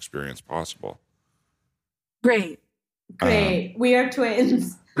the best experience possible. Great. We are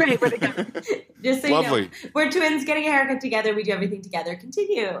twins. Great. We're together. Just so Lovely. You know, we're twins getting a haircut together. We do everything together.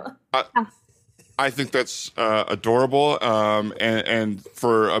 Continue. I think that's adorable. And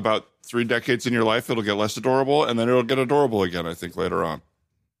for about 3 decades in your life, it'll get less adorable, and then it'll get adorable again, I think, later on.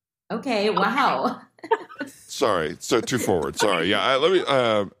 Okay. Wow. Sorry. So too forward. Sorry. Yeah. Let me.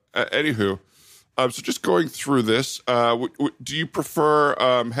 Anywho. So just going through this, do you prefer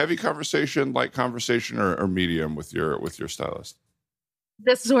heavy conversation, light conversation, or medium with your stylist?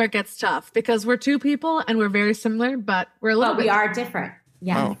 This is where it gets tough because we're two people and we're very similar, but we're a little. But we are different.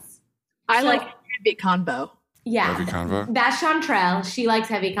 Yes. Oh. I like heavy convo. Yeah. Heavy convo. That's Chantrell. She likes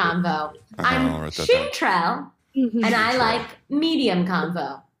heavy convo. I'm Chantrell, and I like medium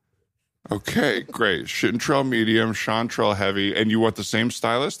convo. Okay, great. Chantrell medium, Chantrell heavy, and you want the same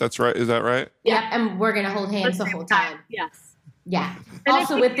stylist? That's right. Is that right? Yep, and we're gonna hold hands the whole time. Yes. Yeah. And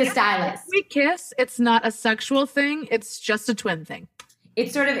also with the stylist. If we kiss, it's not a sexual thing. It's just a twin thing.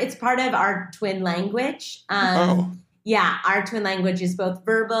 It's part of our twin language. Yeah, our twin language is both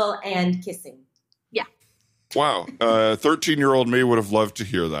verbal and kissing. Yeah. Wow. 13-year-old me would have loved to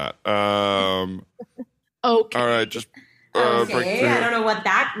hear that. Okay. All right, just okay. I don't know what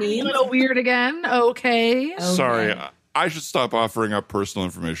that means. A little weird again. Okay. Sorry. I should stop offering up personal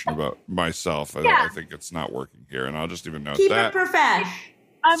information about myself. I think it's not working here, and I'll just even note Keep that. it profesh.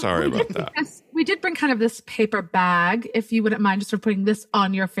 Sorry about that. We did bring kind of this paper bag, if you wouldn't mind just sort of putting this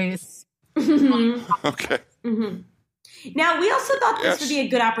on your face. Okay. Mm-hmm. Now, we also thought this would be a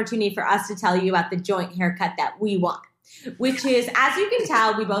good opportunity for us to tell you about the joint haircut that we want, which is, as you can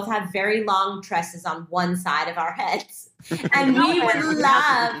tell, we both have very long tresses on one side of our heads. And we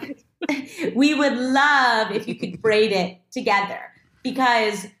would love if you could braid it together,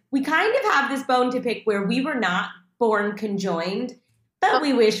 because we kind of have this bone to pick where we were not born conjoined, but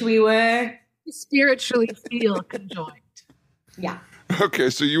we wish we were. Spiritually feel conjoined. Yeah. Okay,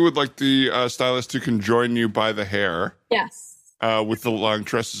 so you would like the stylist to conjoin you by the hair. Yes. With the long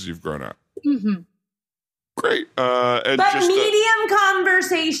tresses you've grown out. Mm-hmm. Great. And but just medium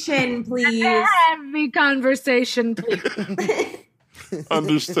conversation, please. Heavy conversation, please.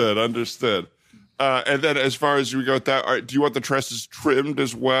 Understood. And then as far as we go with that, do you want the tresses trimmed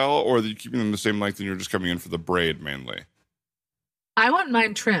as well, or are you keeping them the same length and you're just coming in for the braid mainly? I want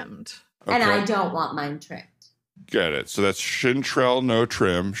mine trimmed. Okay. And I don't want mine trimmed. Get it. So that's Chantrell no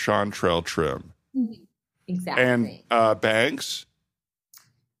trim, Chantrell trim. Mm-hmm. Exactly. And bangs?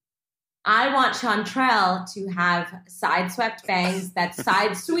 I want Chantrell to have side-swept bangs that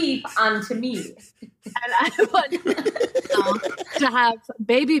side sweep onto me. And I want to have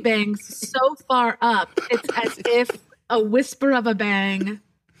baby bangs so far up, it's as if a whisper of a bang.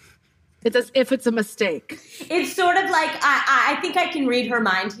 It's as if it's a mistake. It's sort of like, I think I can read her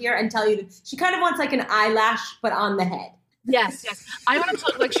mind here and tell you that she kind of wants like an eyelash, but on the head. Yes. I want to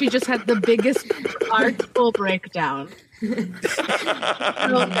look like she just had the biggest artful breakdown.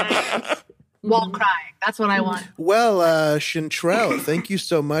 While crying. That's what I want. Well, Chantrell, thank you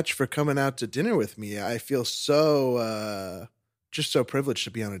so much for coming out to dinner with me. I feel so, just so privileged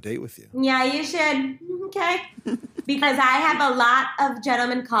to be on a date with you. Yeah, you should. Okay. Because I have a lot of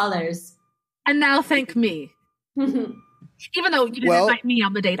gentlemen callers. And now thank me. Even though you didn't invite me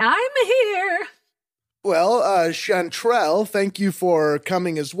on the date, I'm here. Well, Chantrell, thank you for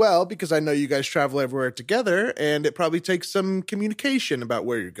coming as well, because I know you guys travel everywhere together, and it probably takes some communication about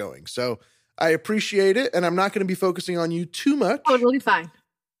where you're going. So I appreciate it, and I'm not going to be focusing on you too much. Totally fine.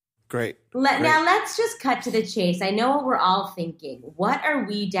 Great. Now let's just cut to the chase. I know what we're all thinking. What are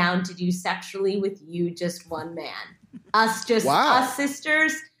we down to do sexually with you, just one man? Us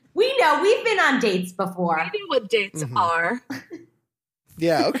sisters? We know. We've been on dates before. We know what dates are.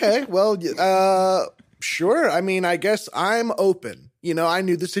 Yeah, okay. Well, sure. I mean, I guess I'm open. You know, I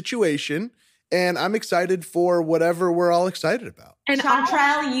knew the situation, and I'm excited for whatever we're all excited about. And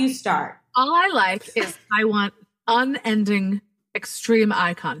Chantrell, you start. All I like is I want unending, extreme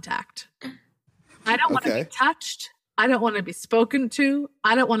eye contact. I don't want to be touched. I don't want to be spoken to.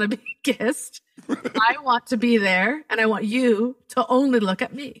 I don't want to be kissed. I want to be there, and I want you to only look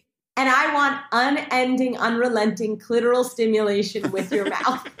at me. And I want unending, unrelenting clitoral stimulation with your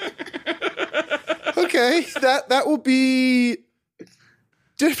mouth. Okay, that will be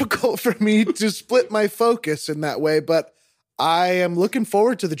difficult for me to split my focus in that way, but I am looking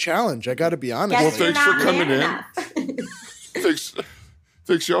forward to the challenge. I got to be honest. Well, thanks for coming in.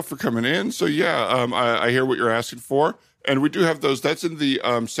 Thanks y'all for coming in. So yeah, I hear what you're asking for. And we do have those. That's in the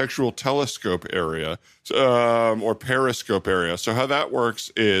sexual telescope area or periscope area. So how that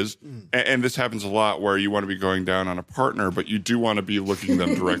works is, and this happens a lot where you want to be going down on a partner, but you do want to be looking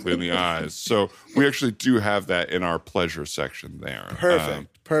them directly in the eyes. So we actually do have that in our pleasure section there.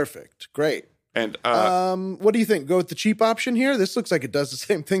 Perfect. Great. And what do you think? Go with the cheap option here? This looks like it does the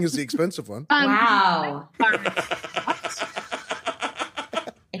same thing as the expensive one. Wow.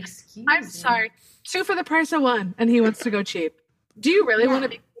 I'm sorry. 2 for the price of 1, and he wants to go cheap. Do you really want to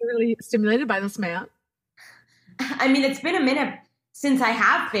be really stimulated by this man? I mean, it's been a minute since I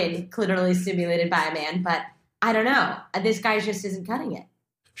have been clitorally stimulated by a man, but I don't know. This guy just isn't cutting it.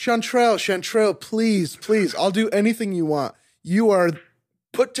 Chantrell, please. I'll do anything you want. You are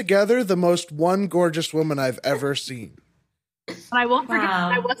put together the most one gorgeous woman I've ever seen. And I won't forget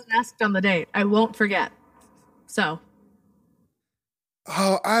that I wasn't asked on the date. I won't forget. So.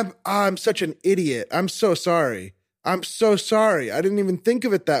 Oh, I'm such an idiot. I'm so sorry. I didn't even think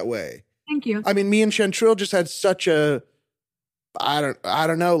of it that way. Thank you. I mean, me and Chantrell just had such a, I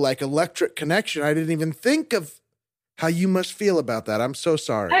don't know, like electric connection. I didn't even think of how you must feel about that. I'm so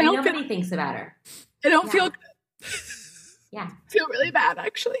sorry. Nobody thinks about her. I don't feel good. Yeah. I feel really bad,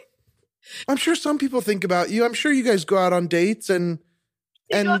 actually. I'm sure some people think about you. I'm sure you guys go out on dates and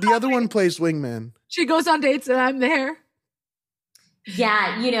the other one plays wingman. She goes on dates and I'm there.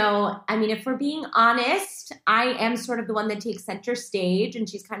 Yeah, I mean, if we're being honest, I am sort of the one that takes center stage, and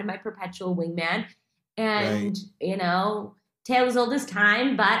she's kind of my perpetual wingman. And, tale as old as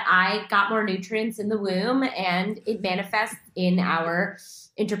time, but I got more nutrients in the womb and it manifests in our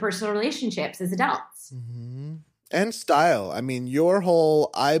interpersonal relationships as adults. Mm-hmm. And style. I mean, your whole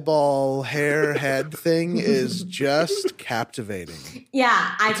eyeball, hair, head thing is just captivating.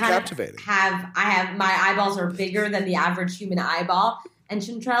 Yeah, I captivating. have my eyeballs are bigger than the average human eyeball, and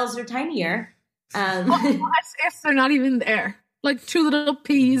Chantrell's are tinier. If they're not even there, like two little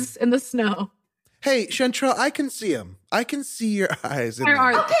peas in the snow. Hey, Chantrell, I can see them. I can see your eyes. Where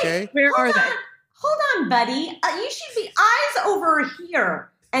are they? Okay, where are they? Hold on, buddy. You should be eyes over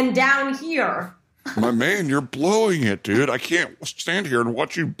here and down here. My man, you're blowing it, dude. I can't stand here and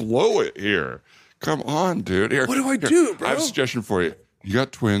watch you blow it here. Come on, dude. Here, what do I do, bro? I have a suggestion for you. You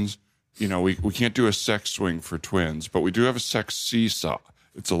got twins. You know, we can't do a sex swing for twins, but we do have a sex seesaw.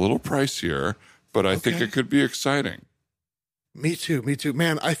 It's a little pricier, but I think it could be exciting. Me too.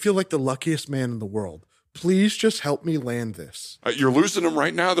 Man, I feel like the luckiest man in the world. Please just help me land this. You're losing them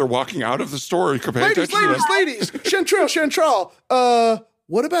right now. They're walking out of the store. Ladies. Chantrell.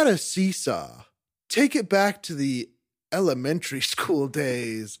 What about a seesaw? Take it back to the elementary school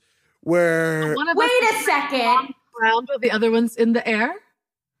days where... Wait a second. Ground with the other one's in the air?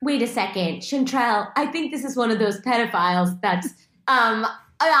 Wait a second. Chantrell, I think this is one of those pedophiles that's on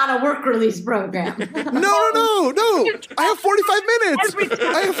a work release program. No. I have 45 minutes.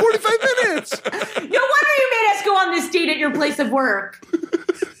 No wonder you made us go on this date at your place of work.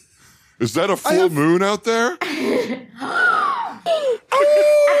 Is that a full moon out there?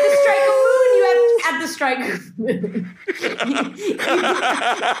 At the strike of moon,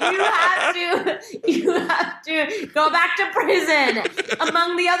 you have to go back to prison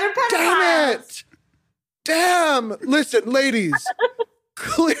among the other pedophiles. Damn. Listen, ladies.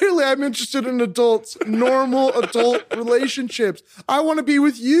 Clearly, I'm interested in normal adult relationships. I want to be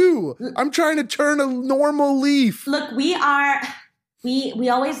with you. I'm trying to turn a normal leaf. Look, we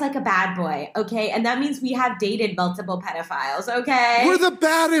always like a bad boy, okay? And that means we have dated multiple pedophiles, okay? We're the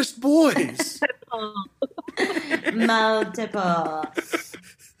baddest boys. Multiple.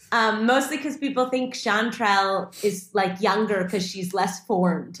 Mostly because people think Chantrell is like younger because she's less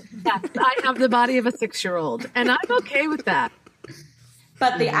formed. Yes, I have the body of a 6-year-old, and I'm okay with that.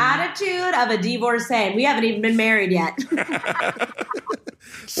 But the attitude of a divorcee, and we haven't even been married yet.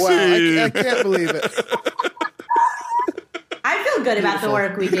 Wow, I can't believe it. I feel good about the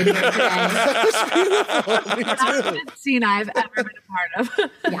work we did here today. That's the best scene I've ever been a part of.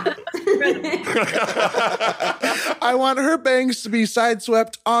 Yeah. I want her bangs to be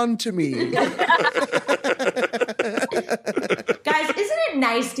sideswept onto me. Guys, isn't it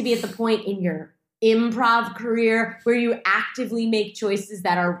nice to be at the point in your improv career where you actively make choices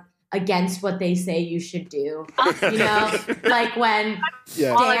that are against what they say you should do? You know, like when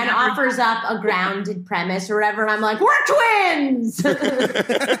Dan offers up a grounded premise or whatever, and I'm like, we're twins!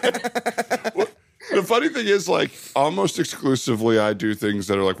 The funny thing is, like, almost exclusively I do things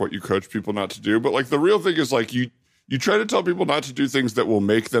that are like what you coach people not to do. But like the real thing is like you try to tell people not to do things that will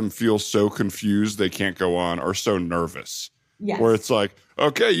make them feel so confused they can't go on or so nervous. Yes. Where it's like,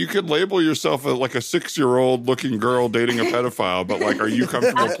 okay, you could label yourself as like a 6-year-old looking girl dating a pedophile, but like, are you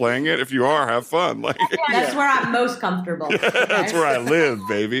comfortable playing it? If you are, have fun. Like, that's where I'm most comfortable. That's where I live,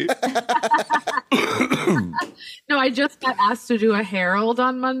 baby. No, I just got asked to do a herald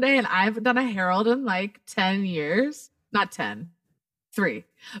on Monday, and I haven't done a herald in like 10 years. Not 10, 3.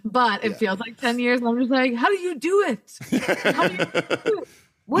 But it feels like 10 years, and I'm just like, how do you do it? How do you do it?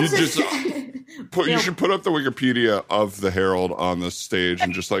 What's you should put up the Wikipedia of the Herald on the stage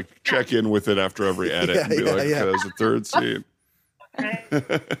and just like check in with it after every edit and be like, okay, there's a third scene. I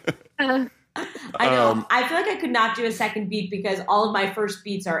know. I feel like I could not do a second beat because all of my first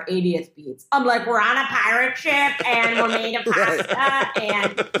beats are 80th beats. I'm like, we're on a pirate ship and we're made of pasta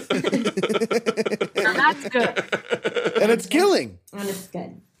and that's good. And it's killing. And it's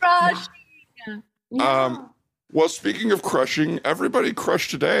good. Rush. Yeah. Well, speaking of crushing, everybody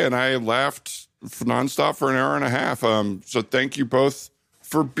crushed today, and I laughed nonstop for an hour and a half. So thank you both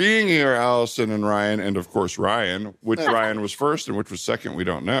for being here, Alison and Ryan, and of course Ryan. Which Ryan was first and which was second, we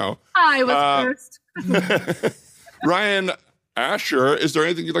don't know. I was first. Ryan Asher, is there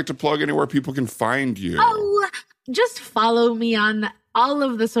anything you'd like to plug anywhere people can find you? Oh, just follow me on all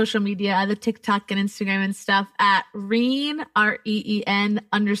of the social media, the TikTok and Instagram and stuff at Reen,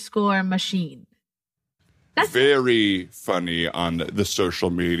 REEN_machine. That's very funny on the social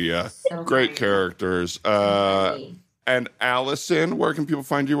media. So Great funny. characters. And Alison, where can people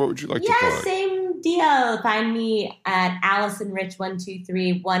find you? What would you like to plug? Yeah, same deal. Find me at Alison Rich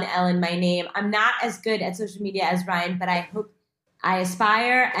 123, 1 L in my name. I'm not as good at social media as Ryan, but I hope I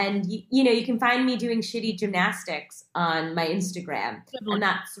aspire, and you can find me doing shitty gymnastics on my Instagram, and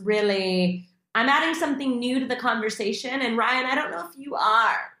that's really. I'm adding something new to the conversation, and Ryan, I don't know if you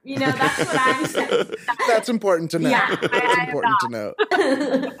are. That's what I'm saying. That's important to know. Yeah. That's important to know.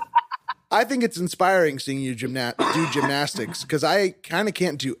 I think it's inspiring seeing you do gymnastics because I kind of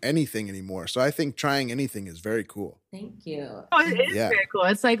can't do anything anymore. So I think trying anything is very cool. Thank you. Oh, it is very cool.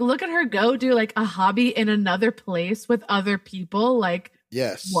 It's like, look at her go do like a hobby in another place with other people. Like,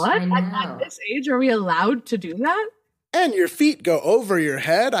 yes. What? At this age, are we allowed to do that? And your feet go over your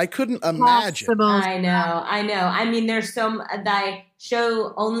head. I couldn't imagine. Possible. I know. I mean, there's I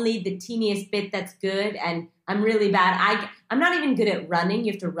show only the teeniest bit that's good, and I'm really bad. I'm not even good at running.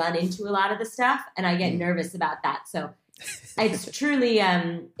 You have to run into a lot of the stuff, and I get nervous about that. So it's truly,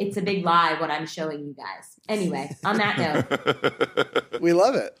 it's a big lie what I'm showing you guys. Anyway, on that note. We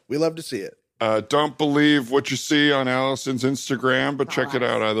love it. We love to see it. Don't believe what you see on Alison's Instagram, but check it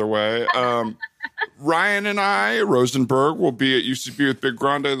out either way. Ryan and I, Rosenberg, will be at UCB with Big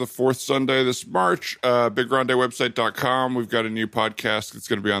Grande the fourth Sunday this March. BigGrandeWebsite.com. We've got a new podcast that's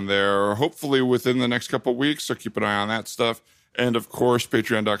going to be on there, hopefully within the next couple of weeks. So keep an eye on that stuff. And of course,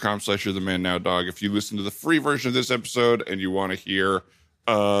 Patreon.com/You're the Man Now Dog. If you listen to the free version of this episode and you want to hear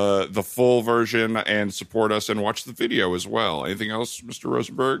the full version and support us and watch the video as well. Anything else, Mr.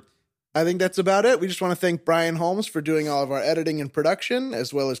 Rosenberg? I think that's about it. We just want to thank Brian Holmes for doing all of our editing and production,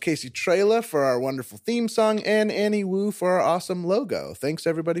 as well as Casey Trela for our wonderful theme song, and Annie Wu for our awesome logo. Thanks,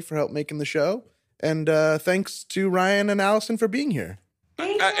 everybody, for help making the show. And thanks to Ryan and Allison for being here.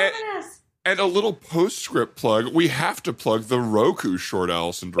 Thanks for having us. And a little postscript plug. We have to plug the Roku short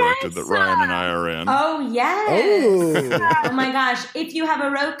Allison directed that Ryan and I are in. Oh, yes. Oh, my gosh. If you have a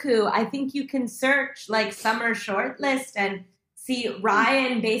Roku, I think you can search like summer shortlist and see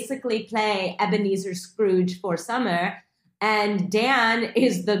Ryan basically play Ebenezer Scrooge for summer, and Dan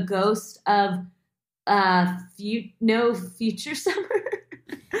is the ghost of Future Summer.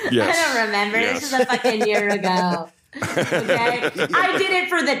 Yes. I don't remember. Yes. This is a fucking year ago. Okay, I did it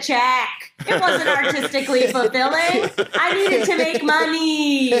for the check. It wasn't artistically fulfilling. I needed to make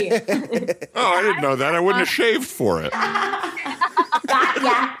money. Oh, I didn't know that. I wouldn't have shaved for it. Got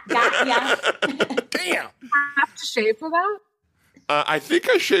ya. Damn. I have to shave for that? I think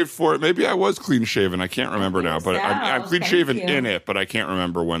I shaved for it. Maybe I was clean shaven. I can't remember now, but I'm clean shaven in it, but I can't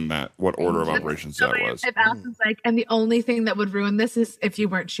rember what order of operations that was. If Alison's like, and the only thing that would ruin this is if you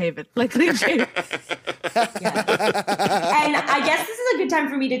weren't shaven, like clean shaven. Yeah. And I guess this is a good time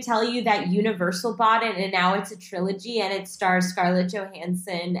for me to tell you that Universal bought it, and now it's a trilogy, and it stars Scarlett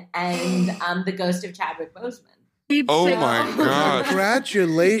Johansson and the ghost of Chadwick Boseman. Oh my God!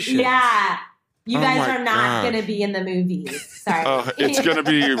 Congratulations! Yeah. You guys are not going to be in the movies. Sorry. It's going to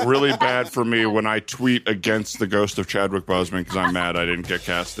be really bad for me when I tweet against the ghost of Chadwick Boseman because I'm mad I didn't get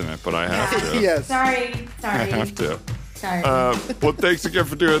cast in it, but I have to. Yes. Sorry. I have to. Sorry. Well, thanks again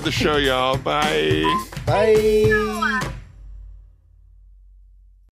for doing the show, y'all. Bye. Bye.